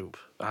snake soup?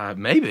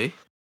 Maybe.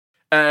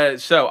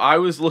 So I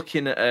was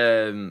looking at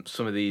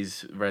some of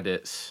these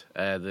Reddits,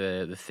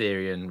 the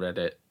Therian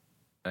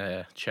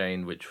Reddit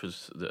chain, which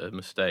was a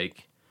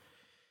mistake.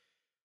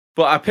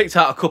 But I picked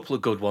out a couple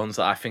of good ones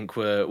that I think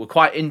were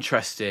quite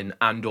interesting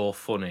and or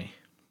funny.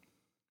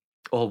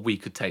 Or we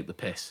could take the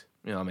piss.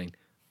 You know what I mean?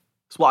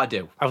 It's what I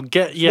do. I'll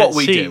get yeah. what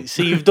we do.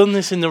 See, you've done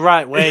this in the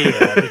right way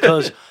here,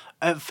 because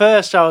at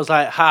first I was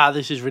like,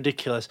 this is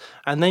ridiculous,"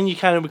 and then you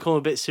kind of become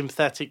a bit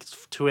sympathetic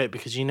to it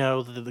because you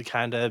know the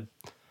kind of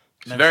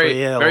It's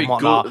very, ill very and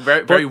whatnot. good, very,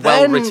 But very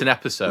well then written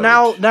episode.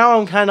 Now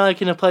I'm kind of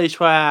like in a place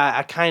where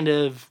I kind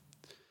of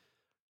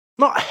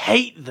not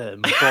hate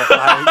them, but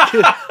like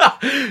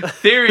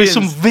there's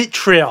some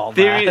vitriol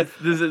there.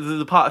 There's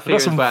a part of I've got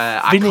theories some where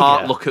I vinegar.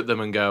 can't look at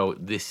them and go,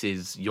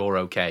 you're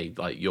okay,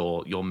 like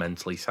you're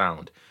mentally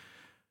sound.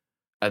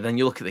 And then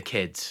you look at the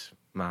kids,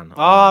 man.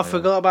 I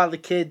forgot about the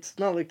kids.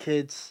 Not the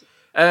kids.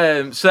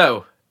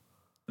 So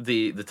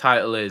the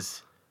title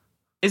is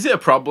it a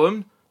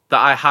problem that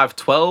I have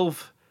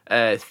 12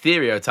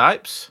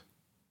 stereotypes?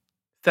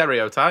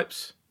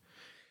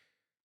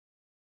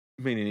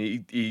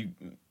 Meaning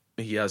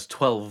he has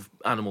 12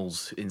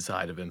 animals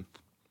inside of him.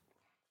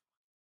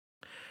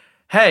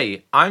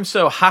 Hey, I'm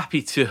so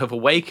happy to have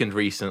awakened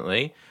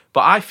recently,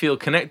 but I feel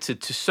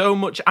connected to so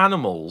much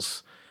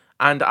animals,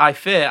 and I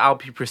fear I'll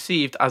be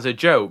perceived as a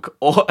joke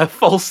or a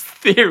false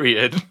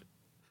Therian.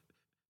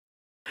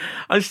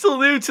 I'm still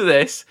new to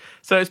this,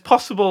 so it's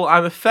possible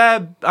I'm a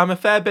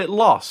fair bit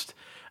lost,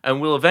 and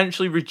will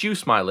eventually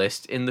reduce my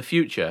list in the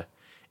future.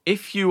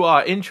 If you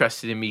are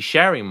interested in me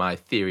sharing my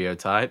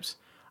stereotypes,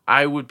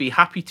 I would be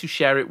happy to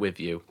share it with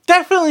you.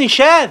 Definitely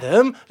share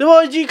them.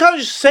 Well, you can't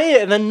just say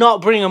it and then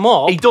not bring them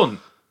up. He don't.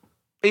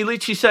 He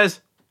literally says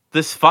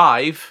there's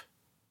five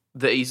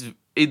that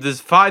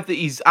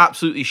he's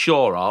absolutely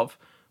sure of,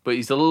 but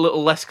he's a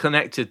little less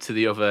connected to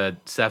the other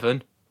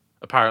 7,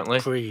 apparently.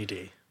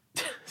 Greedy.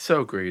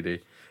 So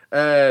greedy.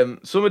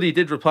 Somebody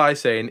did reply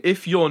saying,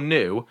 if you're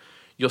new,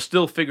 you're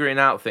still figuring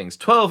out things.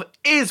 12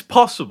 is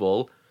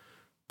possible,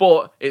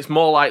 but it's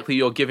more likely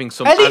you're giving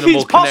some Anything's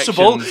animal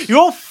possible. connections.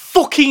 You're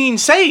fucking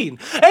insane.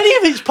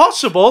 Anything's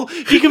possible.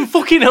 You can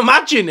fucking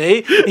imagine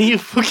it in your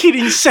fucking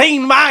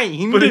insane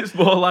mind. But it's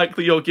more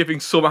likely you're giving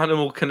some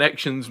animal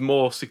connections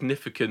more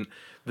significant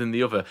than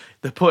the other.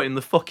 They're putting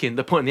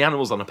the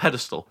animals on a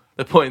pedestal.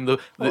 They're putting the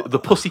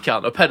pussycat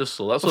on a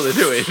pedestal. That's what they're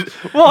doing.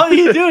 What are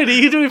you doing? Are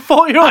you doing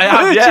 40-year-old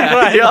virgin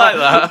right you now? like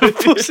that? With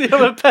pussy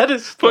on a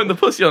pedestal. Putting the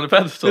pussy on a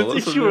pedestal. If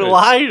That's what you they're doing.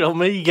 relied on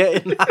me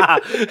getting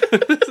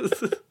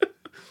that.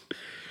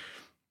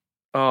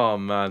 Oh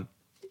man.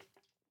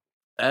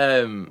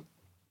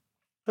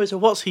 So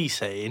what's he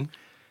saying?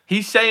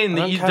 He's saying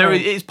that Okay.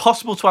 it's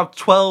possible to have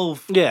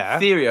 12 Yeah.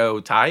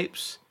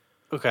 stereotypes,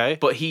 Okay.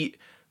 but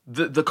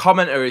the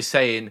commenter is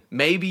saying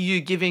maybe you're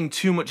giving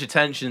too much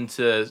attention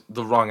to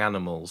the wrong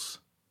animals.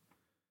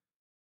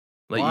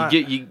 Like What?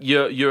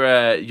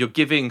 you're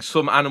giving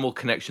some animal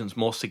connections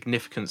more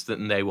significance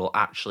than they will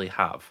actually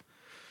have.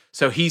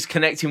 So he's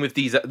connecting with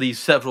these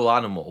several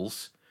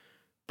animals,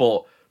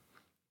 but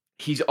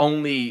he's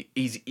only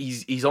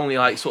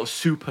like sort of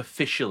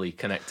superficially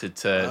connected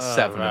to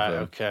 7 right, of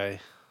them. Okay.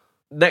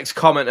 Next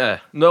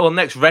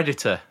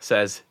Redditor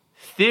says,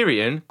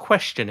 Therian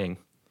questioning.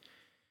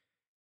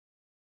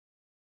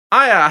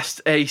 I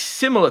asked a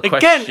similar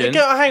question. Again,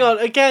 hang on.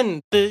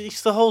 Again,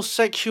 it's the whole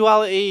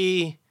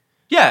sexuality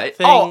Yeah.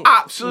 thing. Oh,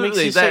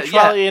 absolutely. Mixing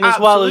sexuality in as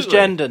well as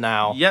gender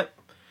now. Yep.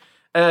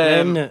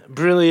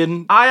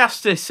 Brilliant. I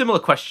asked a similar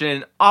question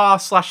in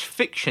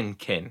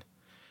r/fictionkin,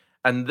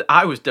 and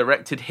I was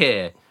directed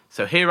here.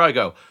 So here I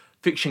go.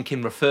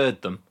 Fictionkin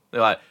referred them. They're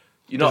like,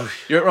 you're at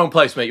the wrong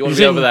place, mate. You want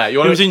to be over there. He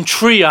was in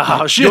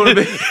triage. You want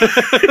to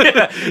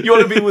be. You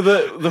want to be with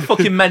the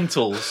fucking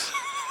mentals.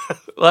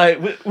 Like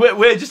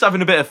we're just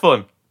having a bit of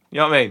fun. You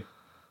know what I mean?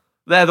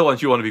 They're the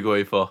ones you want to be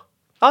going for.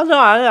 Oh no,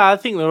 I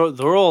think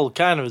they're all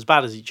kind of as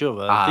bad as each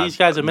other. These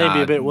guys are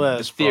maybe a bit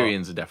worse. The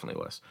Therians are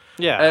definitely worse.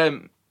 Yeah.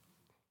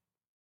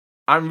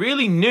 I'm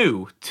really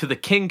new to the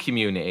kin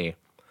community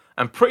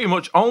and pretty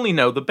much only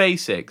know the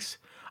basics.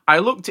 I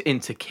looked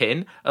into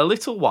kin a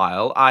little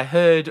while. I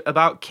heard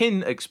about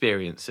kin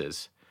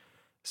experiences.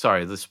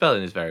 Sorry, the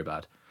spelling is very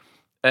bad.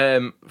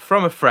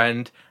 From a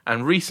friend,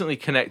 and recently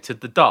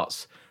connected the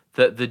dots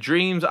that the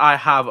dreams I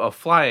have of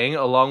flying,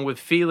 along with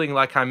feeling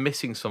like I'm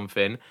missing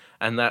something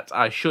and that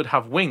I should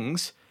have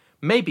wings,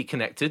 may be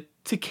connected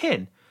to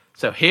kin.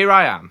 So here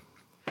I am.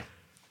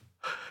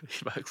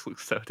 Max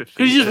looks so defeated.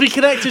 Could you just be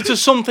connected to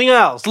something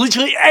else?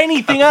 Literally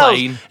anything A else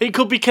plane. it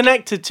could be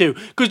connected to.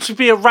 Could just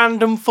be a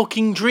random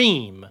fucking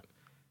dream.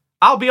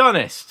 I'll be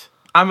honest,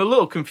 I'm a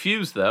little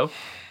confused though,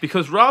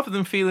 because rather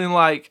than feeling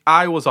like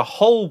I was a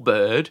whole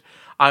bird,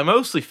 I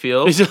mostly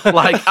feel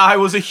like I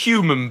was a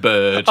human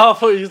bird. Oh, I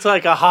thought it was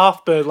like a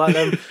half bird, like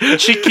them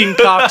chicken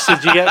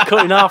carcasses you get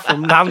cut in half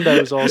from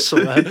Nando's or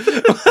something.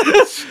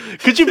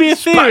 Could you be a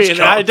Therian and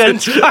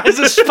identify as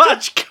a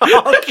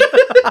spatchcock?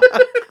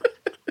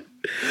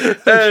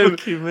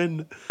 Fucking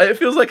min. It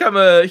feels like I'm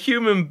a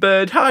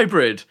human-bird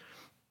hybrid.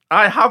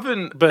 I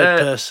haven't... Bird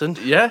person.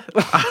 Yeah?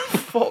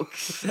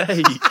 Fuck's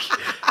sake.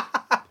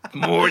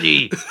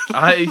 Morty.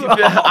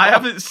 I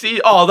haven't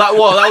seen... Oh, that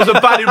was a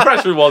bad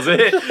impression, was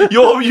it?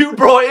 You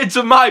brought it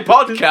into my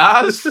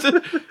podcast.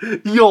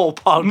 Your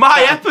podcast.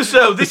 My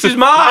episode. This is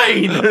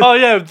mine. Oh,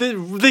 yeah.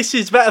 This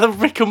is better than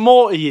Rick and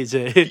Morty, is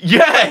it?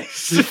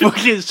 Yes.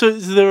 Fucking, so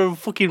there are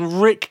fucking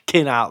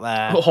Rick-kin out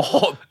there.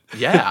 Oh,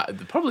 yeah,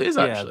 there probably is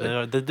actually.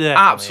 Yeah, there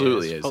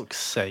Absolutely is. Fuck's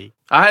sake.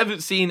 I haven't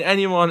seen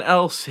anyone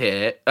else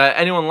here,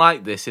 anyone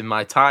like this in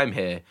my time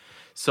here,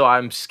 so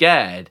I'm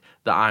scared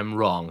that I'm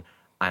wrong,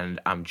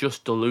 and I'm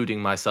just deluding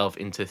myself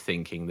into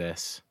thinking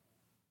this.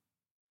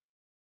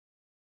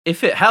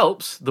 If it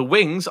helps, the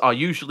wings are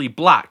usually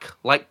black,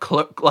 like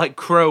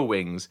crow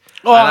wings.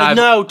 Oh,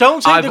 no,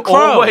 don't say the crow.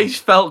 I've always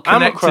felt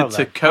I'm a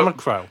connected crow, I'm a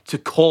crow. to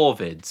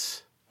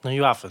corvids. No,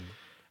 you haven't.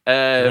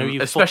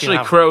 You Especially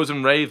fucking crows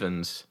and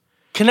ravens.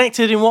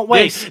 Connected in what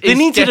way? This They is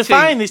need to getting-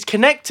 define this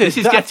connected. This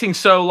is getting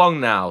so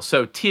long now.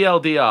 So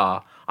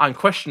TLDR, I'm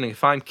questioning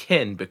if I'm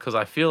kin because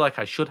I feel like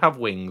I should have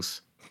wings.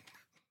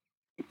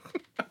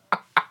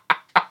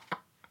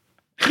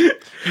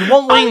 You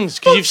want wings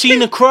because you've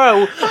seen a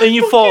crow and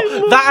you thought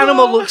that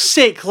animal looks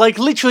sick. Like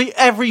literally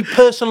every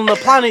person on the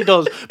planet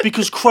does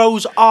because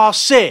crows are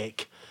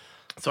sick.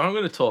 So I'm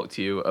going to talk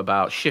to you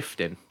about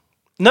shifting.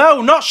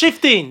 No, not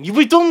shifting.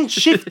 We've done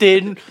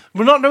shifting.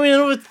 We're not doing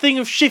another thing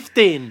of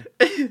shifting.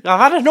 I've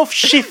had enough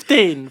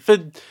shifting for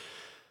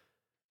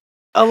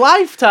a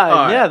lifetime.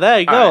 Right. Yeah, there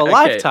you go. Right, a okay.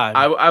 lifetime.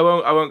 I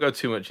won't go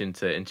too much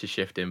into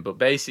shifting, but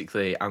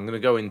basically I'm going to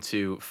go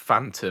into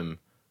phantom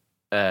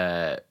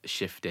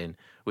shifting,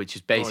 which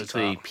is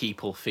basically that?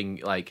 people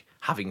like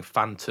having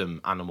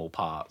phantom animal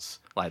parts.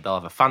 Like they'll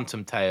have a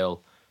phantom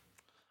tail,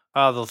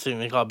 Oh, they'll think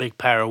they've got a big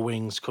pair of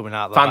wings coming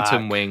out the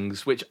phantom back.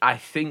 wings, which I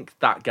think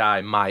that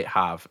guy might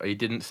have. He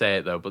didn't say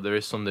it though, but there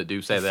is some that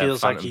do say It they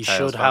feels have like phantom he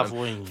tails, should have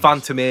wings.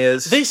 phantom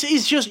ears. This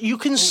is just you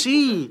can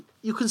see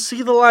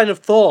the line of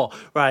thought,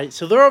 right?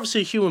 So they're obviously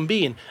a human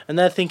being, and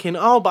they're thinking,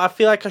 "Oh, but I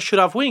feel like I should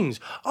have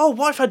wings. Oh,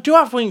 what if I do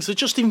have wings? They're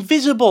just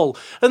invisible,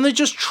 and they're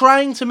just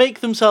trying to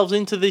make themselves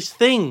into this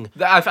thing."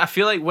 I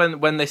feel like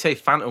when they say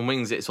phantom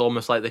wings, it's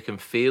almost like they can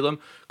feel them,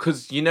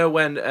 because you know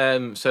when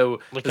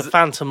Like a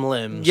phantom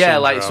limb. yeah,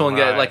 syndrome, like someone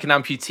get right? like an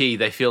amputee,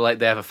 they feel like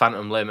they have a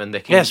phantom limb and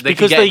they can Yes, they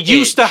because can they get an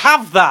used to itch.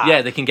 have that.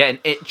 Yeah, they can get an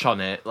itch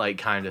on it, like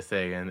kind of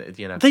thing, and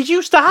you know They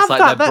used to have it's like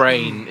that. their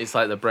brain. It's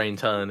like the brain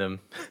telling them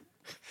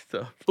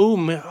stuff. Oh,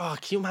 man, can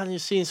you imagine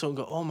seeing someone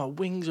go, "Oh, my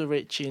wings are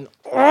itching."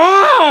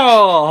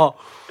 Oh,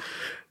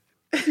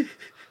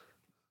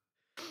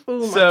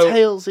 oh, my So,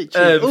 tail's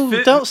itching.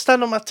 fi- Don't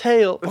stand on my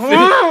tail.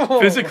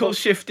 Physical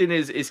shifting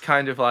is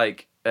kind of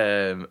like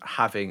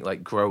having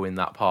like growing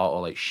that part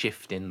or like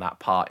shifting that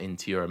part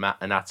into your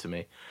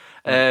anatomy.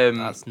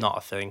 That's not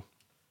a thing.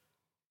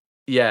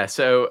 Yeah,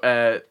 so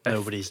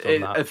Nobody's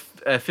done that.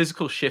 A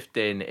physical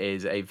shifting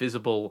is a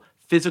visible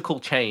physical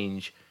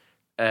change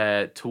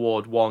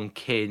toward one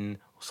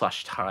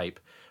kin/type,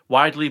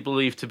 widely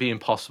believed to be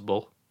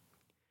impossible,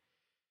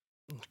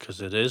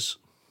 Because it is.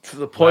 to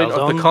the point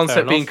Well of done, the fair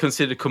concept being enough.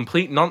 considered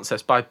complete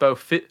nonsense by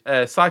both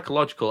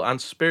psychological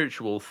and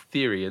spiritual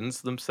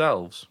theorians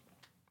themselves.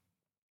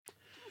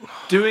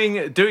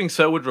 Doing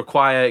so would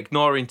require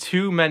ignoring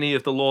too many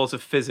of the laws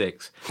of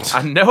physics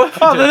and no evidence.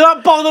 Oh, they're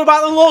not bothered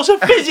about the laws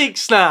of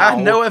physics now.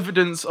 And no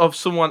evidence of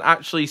someone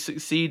actually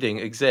succeeding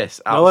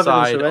exists No evidence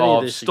outside of any of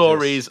of this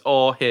stories exists.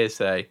 or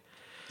hearsay,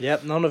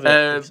 Yep, none of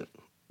it.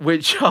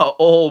 which are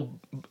all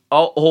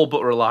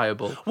but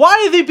reliable.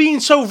 Why are they being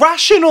so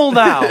rational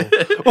now?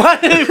 Why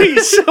are they being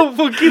so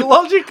fucking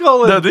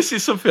logical? No, this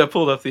is something I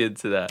pulled off the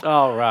internet.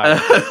 Oh, right.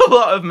 A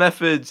lot of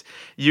methods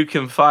you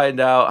can find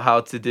out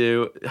how to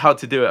do it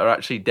are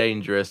actually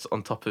dangerous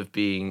on top of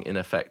being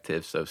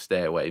ineffective. So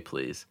stay away,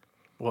 please.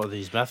 What are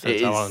these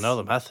methods? It I want is- to know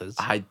the methods.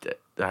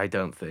 I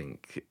don't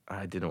think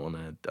I didn't want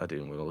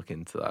to look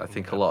into that. I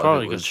think a lot Probably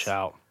of a it good was.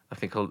 shout. I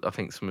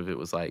think some of it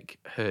was like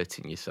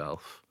hurting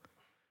yourself,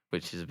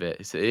 which is a bit.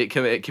 It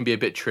can be a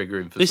bit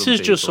triggering for. This some is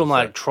just people, some so-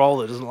 like troll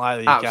that doesn't like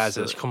these guys that's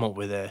Absolutely. come up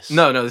with this.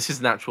 No, this is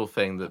an actual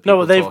thing that. No, people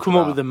but they've talk come up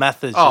about. with the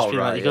methods. Oh, Just being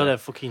right, like, you yeah. gotta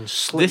fucking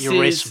slit This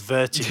your wrist is-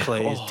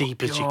 vertically as Oh,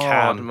 deep as you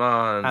God, can,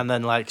 man. and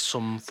then like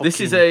some fucking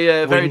This is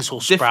a very wings will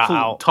sprout difficult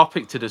out.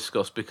 topic to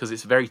discuss because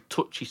it's a very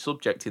touchy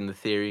subject in the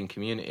Therian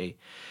community.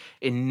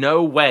 In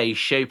no way,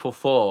 shape, or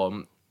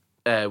form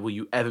will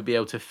you ever be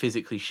able to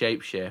physically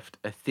shapeshift.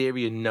 A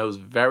Therian knows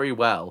very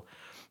well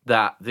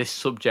that this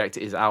subject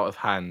is out of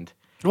hand.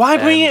 Why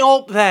bring it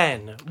up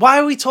then? Why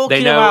are we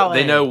talking about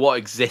They it? know what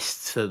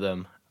exists to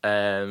them.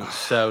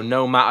 So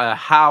no matter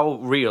how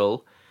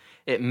real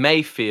it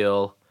may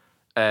feel,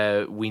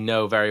 we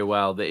know very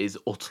well that it is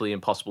utterly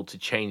impossible to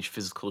change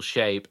physical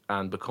shape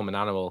and become an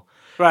animal.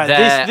 Right,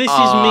 There this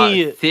are is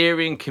me.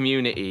 Therian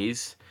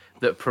communities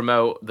that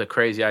promote the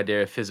crazy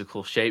idea of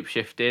physical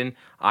shape-shifting.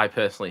 I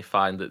personally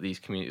find that these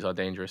communities are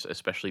dangerous,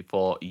 especially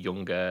for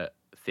younger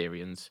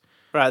Therians.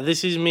 Right,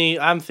 this is me.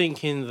 I'm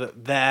thinking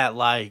that they're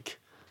like.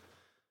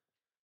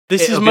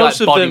 This It'll is be most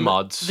like of body them.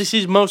 mods. This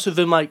is most of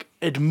them like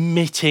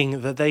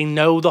admitting that they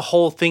know the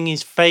whole thing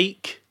is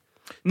fake.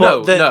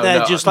 No, But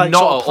they're just like not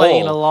sort of at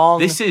playing all. along.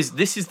 This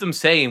is them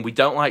saying we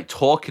don't like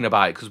talking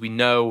about it because we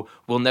know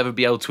we'll never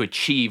be able to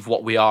achieve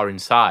what we are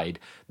inside.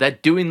 They're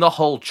doing the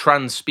whole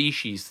trans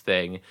species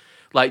thing.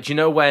 Like, do you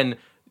know when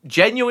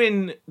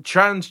genuine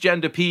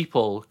transgender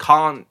people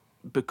can't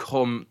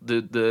become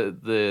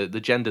the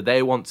gender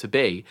they want to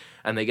be,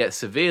 and they get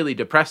severely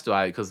depressed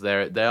about it because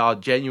they are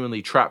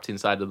genuinely trapped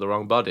inside of the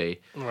wrong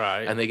body,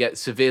 Right. and they get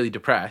severely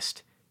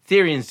depressed.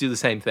 Therians do the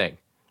same thing.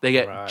 They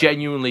get Right.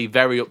 genuinely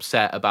very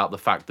upset about the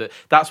fact that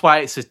that's why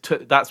it's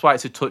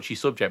a touchy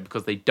subject,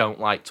 because they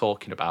don't like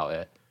talking about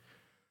it.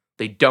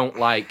 They don't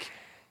like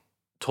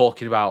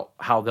talking about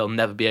how they'll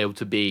never be able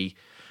to be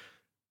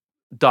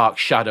Dark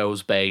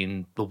Shadows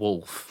Bane the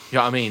wolf. You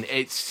know what I mean?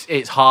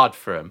 It's hard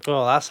for them.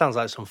 Well, that sounds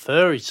like some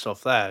furry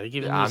stuff there. They're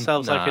giving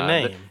themselves like a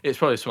name. It's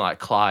probably something like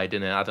Clyde,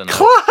 innit? I don't know.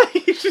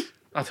 Clyde!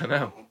 I don't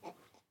know.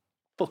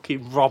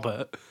 Fucking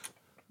Robert.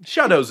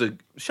 Shadow's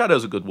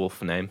a good wolf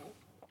name.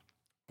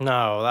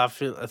 No, a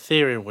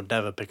Therian would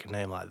never pick a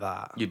name like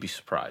that. You'd be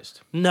surprised.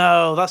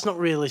 No, that's not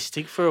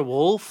realistic for a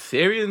wolf.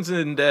 Therians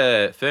and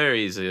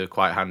fairies are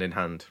quite hand in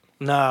hand.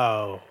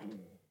 No.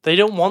 They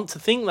don't want to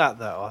think that,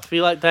 though. I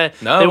feel like they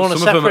No, want to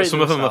some of separate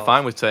them are themselves.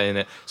 fine with saying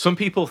it. Some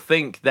people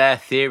think their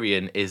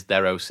Therian is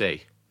their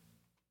OC.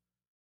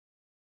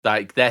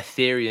 Like their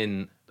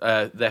Therian,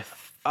 their.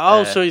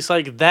 So it's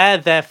like they're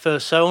their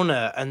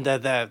persona and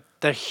they're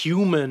their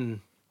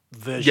human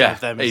version of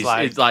them.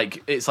 It's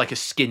like a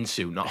skin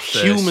suit, not a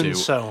fur human suit.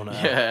 sona.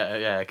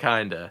 Yeah,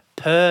 kinda.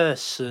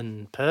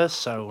 Persona.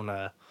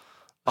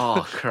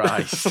 Oh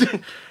Christ.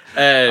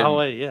 Oh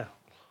wait, yeah.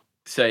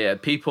 So yeah,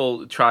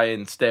 people try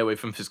and stay away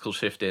from physical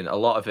shifting. A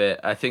lot of it,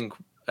 I think,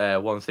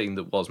 one thing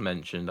that was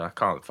mentioned, I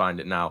can't find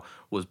it now,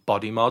 was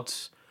body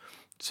mods.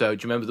 So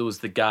do you remember there was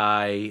the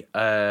guy?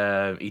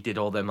 He did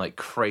all them like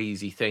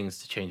crazy things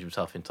to change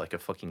himself into like a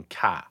fucking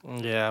cat.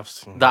 Yeah, I've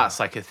seen That's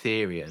like a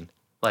Therian.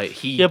 Like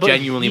he Yeah, but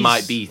genuinely he's-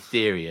 might be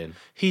Therian.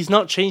 He's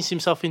not changed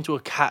himself into a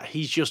cat.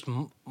 He's just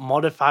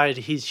modified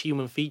his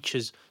human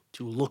features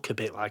to look a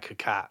bit like a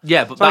cat.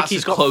 Yeah, but It's like that's he's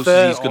as got close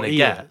fur as he's gonna or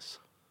get. ears.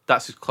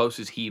 That's as close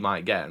as he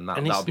might get, and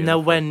And that'll it's be enough.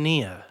 nowhere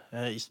near.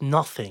 It's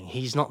nothing.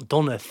 He's not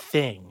done a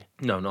thing.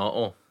 No, not at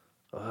all.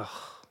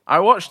 I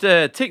watched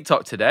a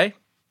TikTok today.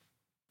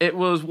 It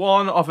was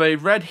one of a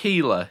red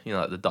healer, you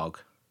know, like the dog.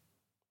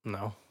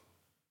 No.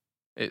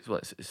 It's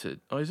what? Is it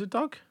a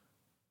dog?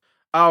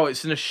 Oh,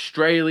 it's an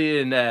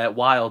Australian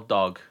wild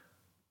dog.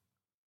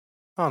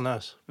 Oh,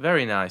 nice.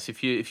 Very nice.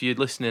 If you're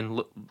listening,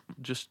 look,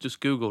 just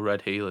Google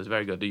red healers.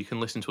 Very good. You can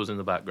listen to us in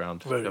the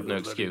background. You have no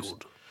excuse.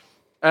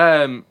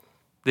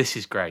 This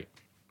is great.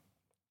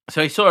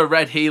 So he saw a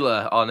red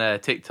healer on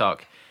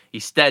TikTok. He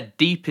stared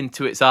deep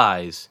into its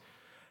eyes,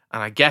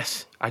 and I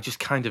guess I just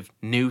kind of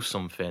knew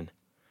something.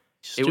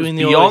 Just It was doing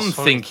the beyond always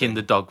funny thinking thing.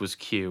 the dog was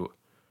cute,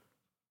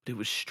 but it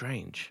was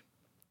strange.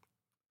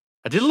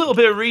 I did a little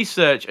bit of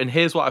research, and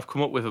here's what I've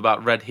come up with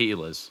about red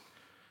healers.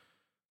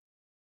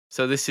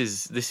 So this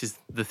is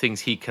the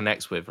things he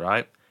connects with,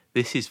 right?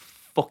 This is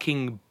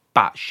fucking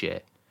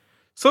batshit.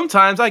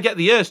 Sometimes I get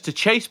the urge to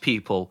chase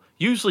people,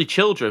 usually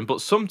children,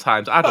 but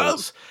sometimes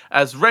adults,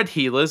 as red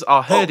healers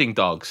are herding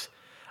dogs.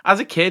 As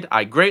a kid,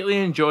 I greatly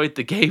enjoyed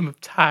the game of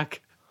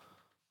tag.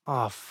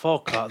 Oh,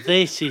 fuck that.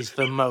 This is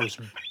the most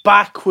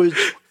backwards,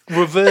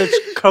 reverse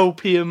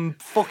copium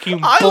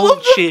fucking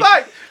bullshit.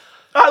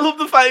 I love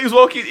the fact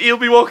he'll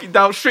be walking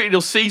down the street and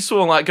he'll see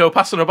someone like go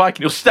past on a bike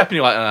and he'll step and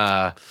you're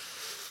like,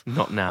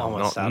 not now,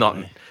 Almost not.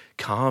 sadly.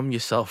 Calm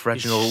yourself, He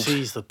Reginald.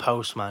 sees the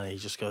postman and he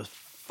just goes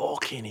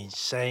fucking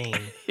insane.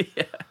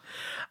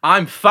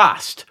 I'm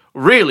fast,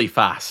 really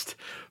fast,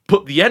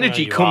 but the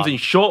energy you comes are. in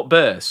short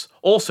bursts,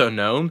 also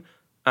known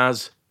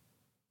as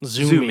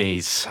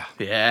Zoomies.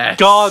 Yes.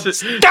 God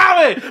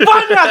damn it!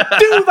 Why did I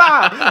do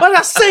that? Why did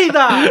I say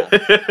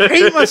that? I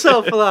hate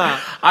myself for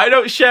that. I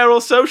don't share or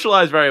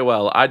socialize very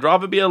well. I'd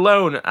rather be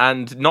alone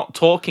and not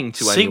talking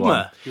to anyone.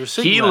 Sigma. You're a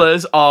Sigma.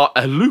 Healers are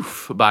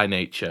aloof by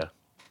nature.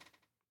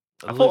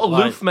 I thought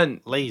aloof like,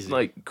 meant lazy.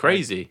 like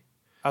crazy.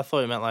 I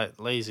thought it meant like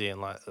lazy and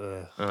like,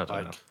 I don't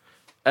like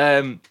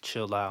know.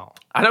 chilled out.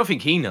 I don't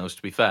think he knows,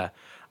 to be fair.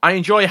 I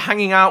enjoy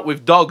hanging out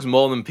with dogs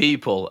more than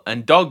people,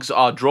 and dogs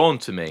are drawn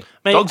to me.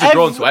 Mate, Dogs are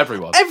drawn to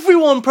everyone.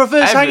 Everyone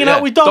prefers hanging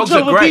out with dogs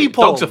are over great.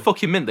 people. Dogs are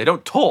fucking mint. They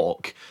don't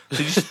talk. They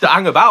just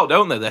hang about,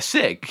 don't they? They're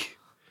sick.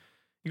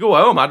 You go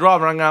home. I'd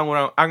rather hang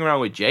around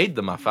with Jade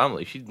than my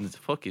family. She's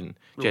fucking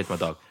Jade's my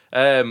dog.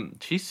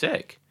 She's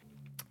sick.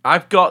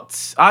 I've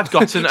got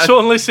an.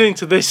 Someone listening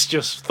to this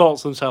just thought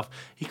to themselves,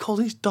 he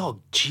called his dog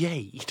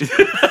Jade.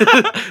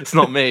 It's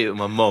not me. It's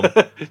my mum.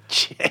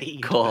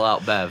 Jade. Call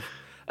out Bev.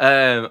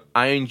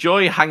 I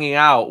enjoy hanging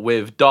out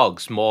with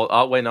dogs more.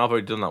 Oh wait, no, I've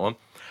already done that one.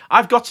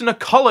 I've gotten a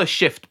collar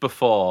shift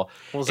before.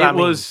 What does that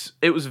mean?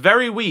 It was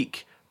very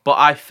weak, but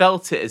I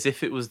felt it as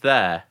if it was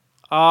there.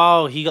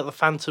 Oh, he got the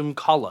phantom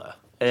collar.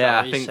 Is that Yeah,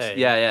 what I you're think. saying?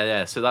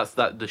 Yeah. So that's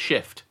the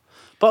shift.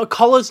 But a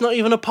collar's not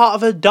even a part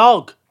of a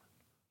dog.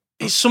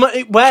 It's something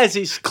it wears.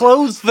 It's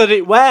clothes that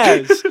it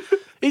wears.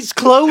 It's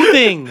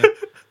clothing.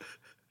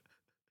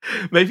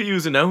 Maybe he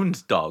was an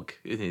owned dog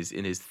in his.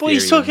 But he's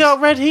theory. talking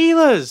about red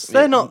healers.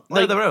 They're not.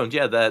 No, Like, they're owned.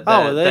 Yeah, they're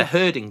are they? they're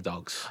herding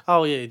dogs.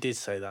 oh yeah, he did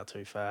say that. To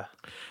be fair.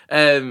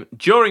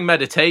 During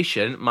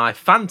meditation, my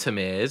phantom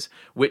ears,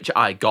 which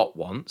I got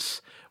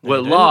once,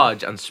 were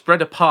large and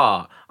spread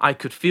apart. I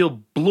could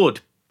feel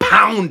blood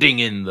pounding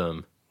in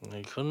them.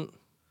 He couldn't.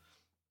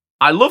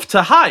 I love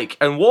to hike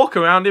and walk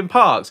around in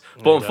parks,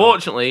 but don't.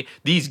 unfortunately,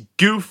 these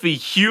goofy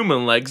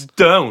human legs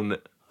don't.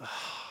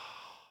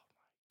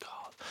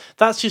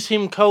 That's just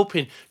him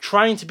coping,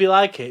 trying to be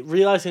like it,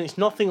 realizing it's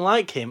nothing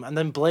like him, and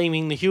then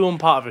blaming the human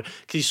part of it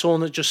because he's someone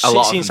that just A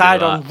lot sits of them do inside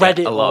that. on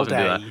Reddit Yeah, a lot all of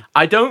them do day. that.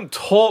 I don't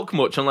talk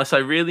much unless I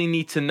really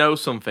need to know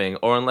something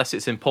or unless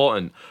it's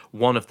important.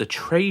 One of the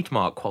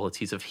trademark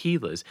qualities of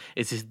healers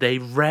is they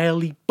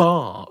rarely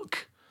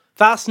bark.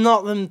 That's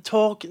not them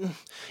talking.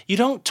 You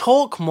don't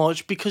talk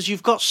much because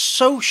you've got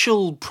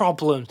social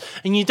problems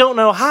and you don't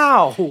know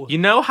how. You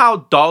know how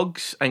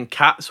dogs and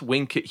cats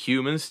wink at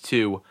humans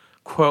to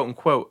quote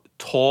unquote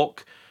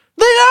talk?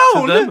 They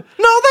don't. them?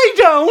 No,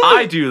 they don't.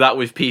 I do that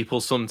with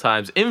people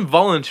sometimes.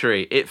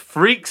 Involuntary. It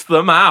freaks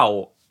them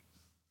out.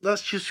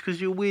 That's just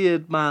because you're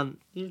weird, man.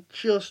 You're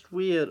just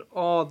weird.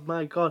 Oh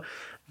my god.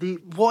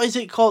 What is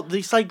it called?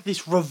 It's like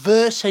this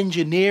reverse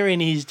engineering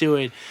he's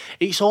doing.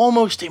 It's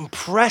almost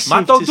impressive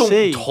My dog to don't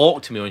see.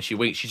 talk to me when she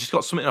winks. She's just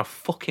got something in her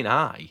fucking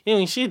eye. You know,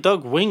 you see a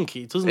dog wink,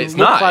 it doesn't It's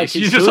look nice. like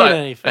She's it's just doing like,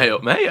 anything. hey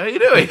up, mate, how you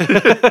doing?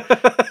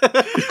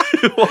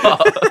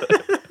 What?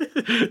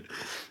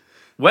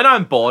 When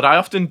I'm bored, I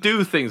often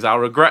do things I'll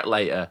regret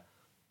later.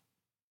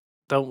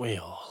 Don't we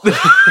all?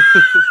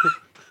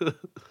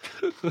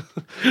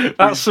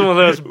 That's some of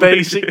the most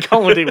basic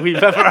comedy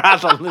we've ever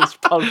had on this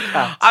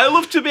podcast. I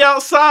love to be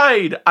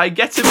outside. I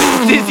get a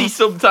bit dizzy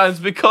sometimes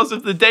because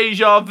of the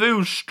deja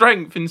vu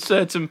strength in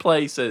certain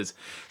places.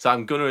 So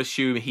I'm going to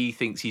assume he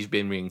thinks he's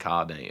been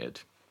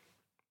reincarnated.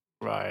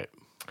 Right.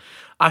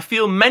 I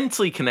feel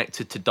mentally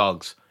connected to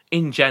dogs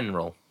in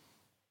general.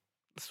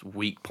 It's a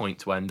weak point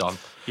to end on.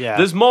 Yeah.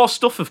 There's more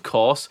stuff, of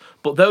course,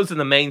 but those are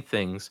the main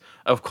things.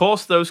 Of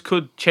course, those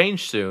could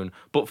change soon,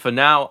 but for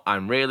now,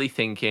 I'm really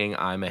thinking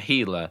I'm a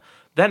healer.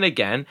 Then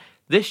again,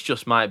 this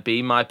just might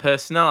be my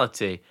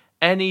personality.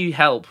 Any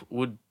help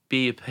would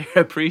be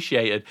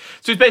appreciated.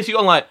 So it's basically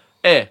going like,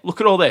 hey,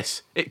 look at all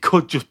this. It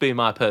could just be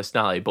my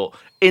personality, but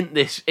in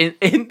this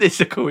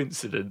a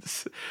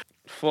coincidence?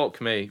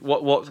 Fuck me.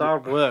 What? It's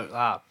hard work,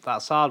 that.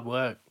 That's hard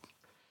work.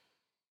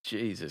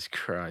 Jesus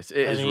Christ,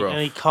 it is rough.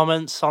 Any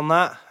comments on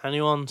that?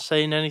 Anyone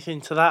saying anything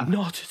to that?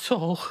 Not at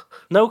all.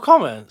 No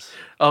comments?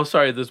 Oh,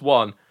 sorry, there's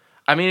one.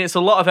 I mean, it's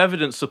a lot of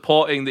evidence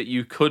supporting that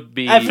you could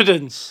be...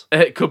 Evidence!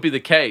 It could be the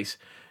case.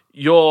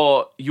 You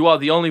are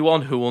the only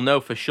one who will know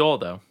for sure,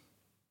 though.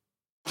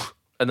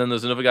 And then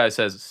there's another guy who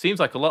says,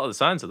 seems like a lot of the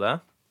signs are there.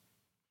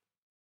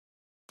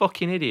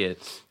 Fucking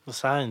idiots. The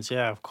signs,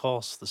 yeah, of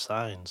course, the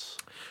signs.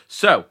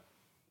 So,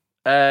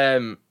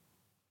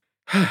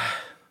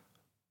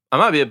 I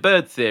might be a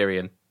bird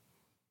theorian.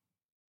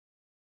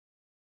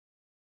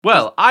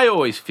 Well, I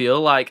always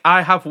feel like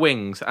I have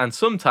wings and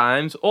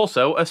sometimes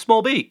also a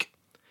small beak.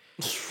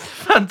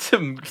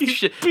 Phantom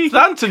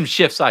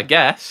shifts, I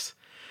guess.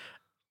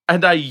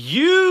 And I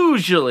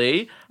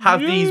usually have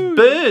these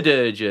bird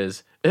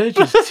urges.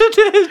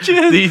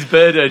 These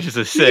bird urges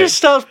are sick. He just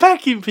starts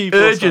pecking people.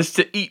 Urges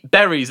to eat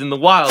berries in the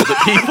wild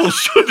that people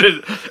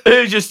shouldn't.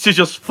 Urges to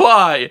just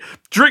fly,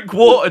 drink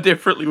water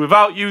differently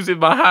without using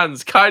my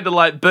hands, kind of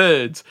like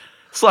birds.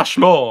 /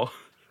 more.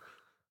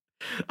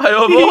 I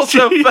have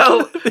also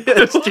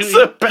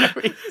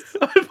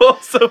I've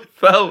also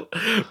felt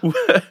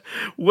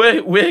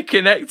we're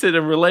connected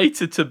and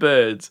related to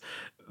birds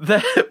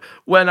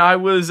when I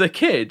was a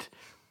kid,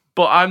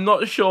 but I'm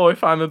not sure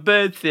if I'm a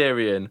bird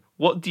theorian.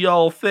 What do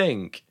y'all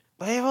think?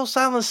 They all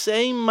sound the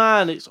same,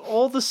 man. It's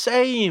all the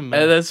same.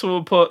 And then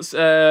someone puts,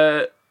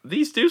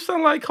 these do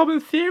sound like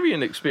common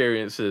theorian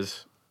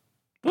experiences.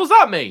 What does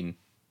that mean?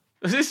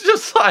 It's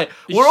just like,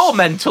 we're all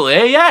mental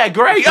here. Yeah,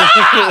 great.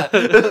 Ah!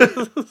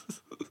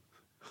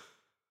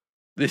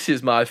 This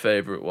is my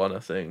favourite one, I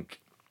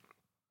think.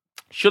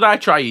 Should I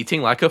try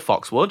eating like a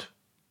fox would?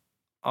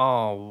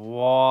 Oh,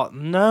 what?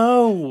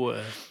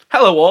 No.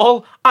 Hello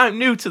all, I'm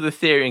new to the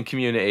Therian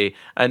community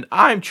and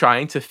I'm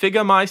trying to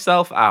figure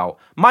myself out.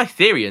 My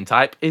Therian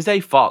type is a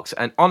fox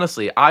and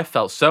honestly I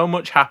felt so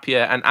much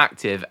happier and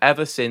active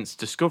ever since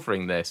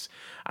discovering this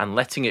and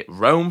letting it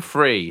roam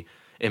free,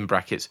 in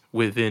brackets,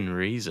 within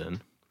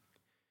reason.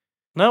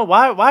 No,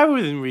 why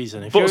within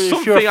reason? But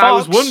something I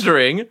was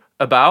wondering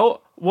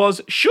about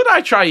was, should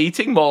I try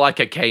eating more like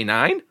a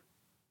canine?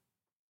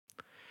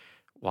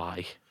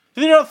 Why?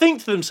 Do they not think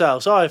to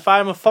themselves, oh, if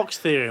I'm a fox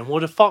Therian,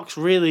 would a fox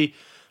really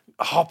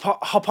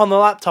hop on the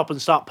laptop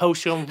and start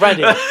posting on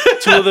Reddit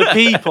to other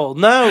people?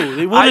 No,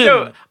 they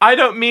wouldn't. I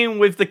don't mean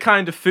with the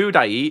kind of food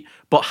I eat,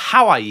 but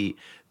how I eat.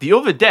 The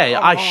other day,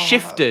 I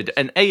shifted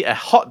and ate a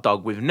hot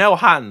dog with no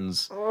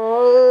hands.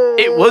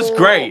 It was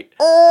great.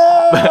 But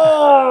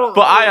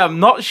I am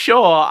not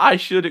sure I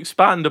should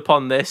expand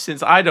upon this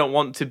since I don't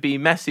want to be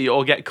messy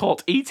or get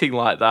caught eating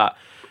like that.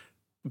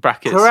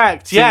 Brackets.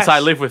 Correct, since yes. I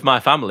live with my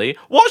family,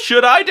 what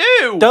should I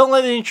do? Don't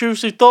let the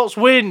intrusive thoughts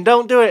win.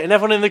 Don't do it. And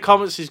everyone in the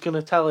comments is going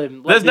to tell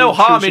him. There's no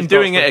harm in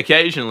doing it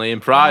occasionally in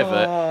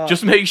private.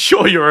 Just make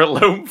sure you're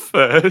alone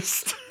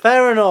first.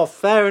 Fair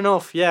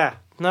enough. Yeah.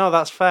 No,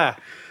 that's fair.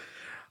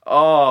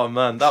 Oh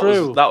man, that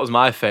was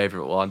my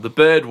favourite one. The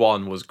bird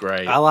one was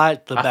great. I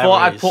liked the berries. I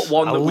thought I'd put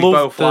one that we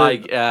both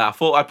liked. Yeah, I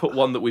thought I'd put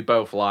one that we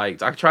both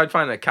liked. I tried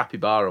finding a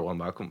capybara one,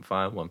 but I couldn't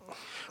find one.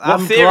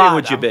 What theory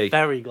would you be? I'm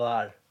very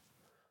glad.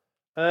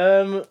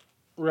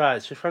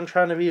 Right, so if I'm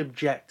trying to be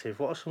objective,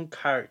 what are some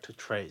character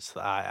traits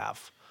that I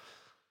have?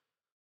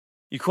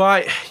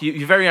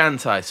 You're very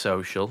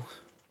antisocial.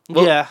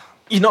 Well, yeah.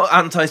 You're not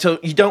antisocial.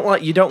 You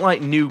don't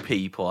like new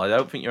people. I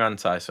don't think you're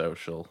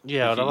antisocial.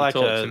 Yeah, you I like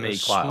talk a to me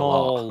quite a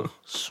lot.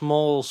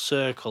 small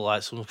circle,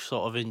 like some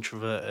sort of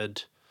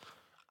introverted,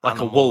 like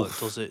a wolf.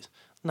 Does it?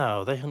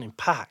 No, they hunt in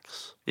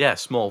packs. Yeah,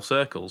 small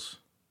circles.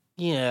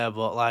 Yeah,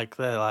 but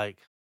they're like,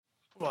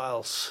 what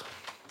else?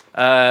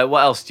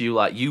 What else do you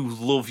like? You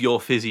love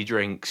your fizzy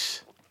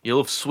drinks. You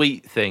love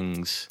sweet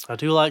things. I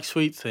do like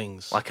sweet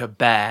things. Like a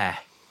bear.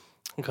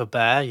 Like a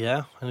bear,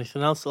 yeah.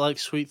 Anything else that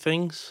likes sweet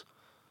things?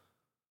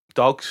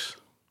 Dogs.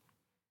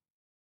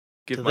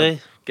 Do they?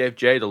 Gave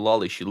Jade a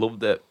lolly. She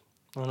loved it.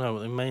 I know, but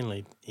they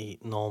mainly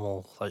eat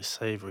normal, like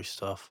savoury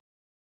stuff.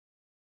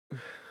 It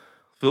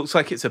looks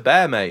like it's a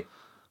bear, mate.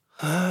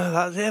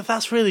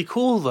 That's really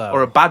cool, though.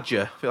 Or a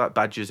badger. I feel like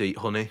badgers eat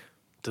honey.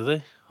 Do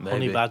they? Maybe.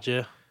 Honey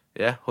badger.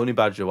 Yeah, honey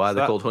badger. Why are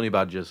they that- called honey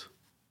badgers?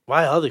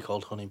 Why are they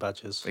called honey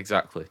badgers?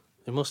 Exactly.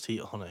 They must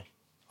eat honey.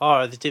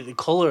 Or the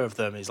colour of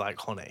them is like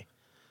honey.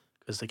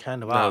 Because they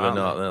kind of are. No, they're aren't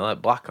not. they? They're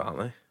like black, aren't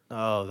they?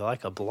 No, they're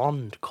like a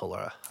blonde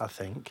colour, I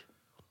think.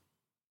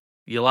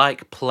 You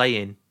like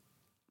playing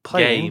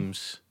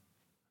games,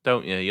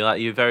 don't you?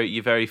 You're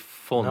very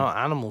fun. No,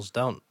 animals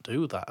don't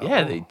do that.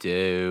 Yeah, they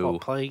do.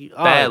 What, play?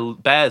 Oh,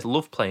 Bears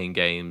love playing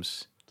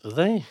games. do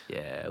they?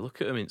 Yeah,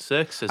 look at them in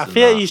circuses. I and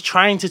feel that. like he's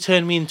trying to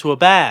turn me into a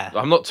bear.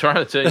 I'm not trying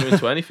to turn you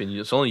into anything.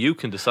 It's only you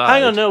can decide.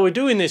 Hang on, no, we're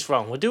doing this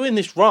wrong. We're doing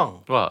this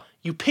wrong. What?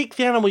 You pick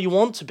the animal you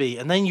want to be,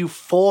 and then you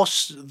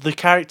force the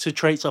character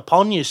traits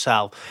upon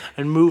yourself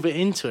and move it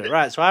into it.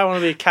 Right, so I want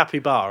to be a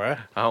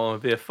capybara. I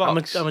want to be a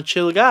fox. I'm a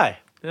chill guy.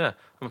 Yeah,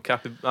 I'm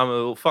a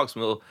little fox.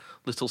 I'm a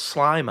little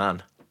sly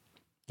man.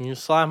 You're a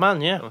sly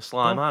man, yeah. I'm a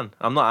sly man.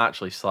 I'm not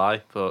actually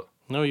sly, but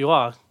No, you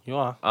are. You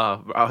are.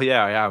 oh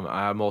yeah, I am.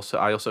 I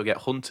also get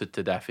hunted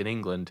to death in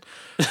England.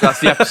 That's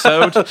the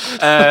episode.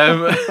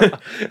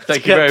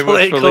 Thank you very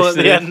much for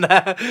listening.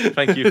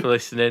 Thank you for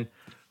listening.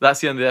 That's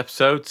the end of the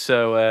episode.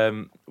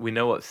 So we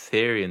know what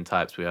Therian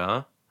types we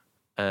are.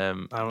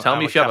 Tell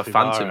me if you have a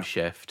phantom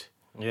shift.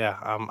 Yeah,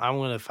 I'm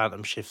gonna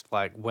phantom shift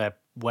like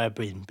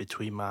webbing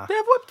between my. They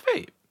have webbed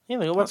feet. Yeah,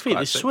 they got webbed feet.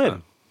 They sick, swim.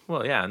 man.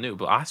 Well, yeah, I knew,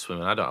 but I swim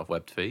and I don't have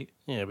webbed feet.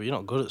 Yeah, but you're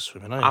not good at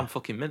swimming, are you? I'm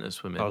fucking mint at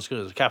swimming. Not as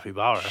good as a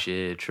capybara.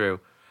 Shit, true.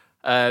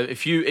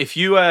 If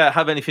you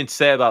have anything to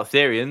say about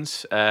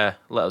Therians,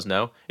 let us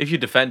know. If you're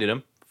defending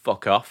them,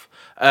 fuck off.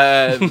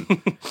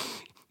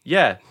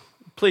 Yeah,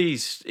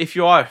 please. If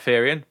you are a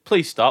Therian,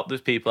 please stop.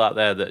 There's people out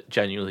there that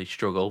genuinely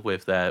struggle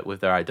with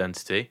their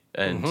identity,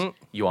 and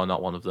you are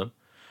not one of them.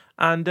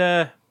 And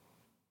yeah,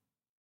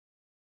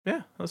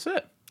 that's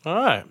it. All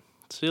right.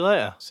 See you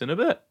later. See you in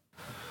a bit.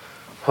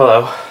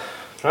 Hello.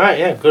 All right.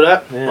 Yeah. Good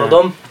up. Yeah. Well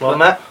done. Well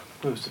met.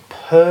 It was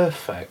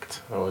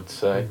perfect, I would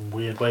say.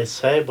 Weird way to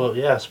say it, but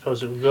yeah, I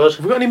suppose it was good.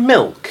 Have we got any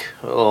milk?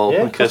 Or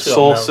Yeah, like of a course we got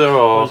saucer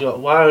milk. or...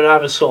 Why would I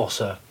have a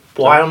saucer?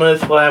 Why on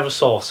earth would I have a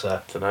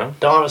saucer? I don't know.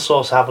 Don't have a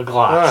saucer, have a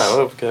glass.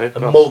 Oh, okay. A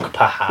mug,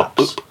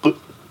 perhaps.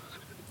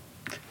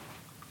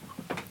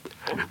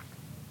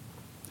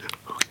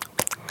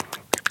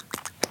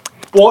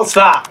 What's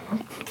that?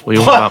 What do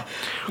you want?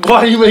 Why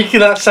are you making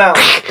that sound?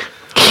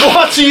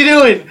 What are you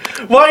doing?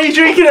 Why are you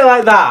drinking it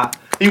like that?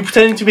 Are you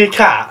pretending to be a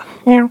cat?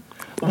 Yeah.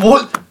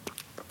 What?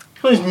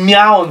 You always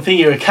meow and think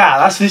you're a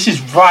cat. This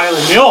is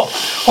riling me up.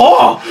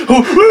 Oh!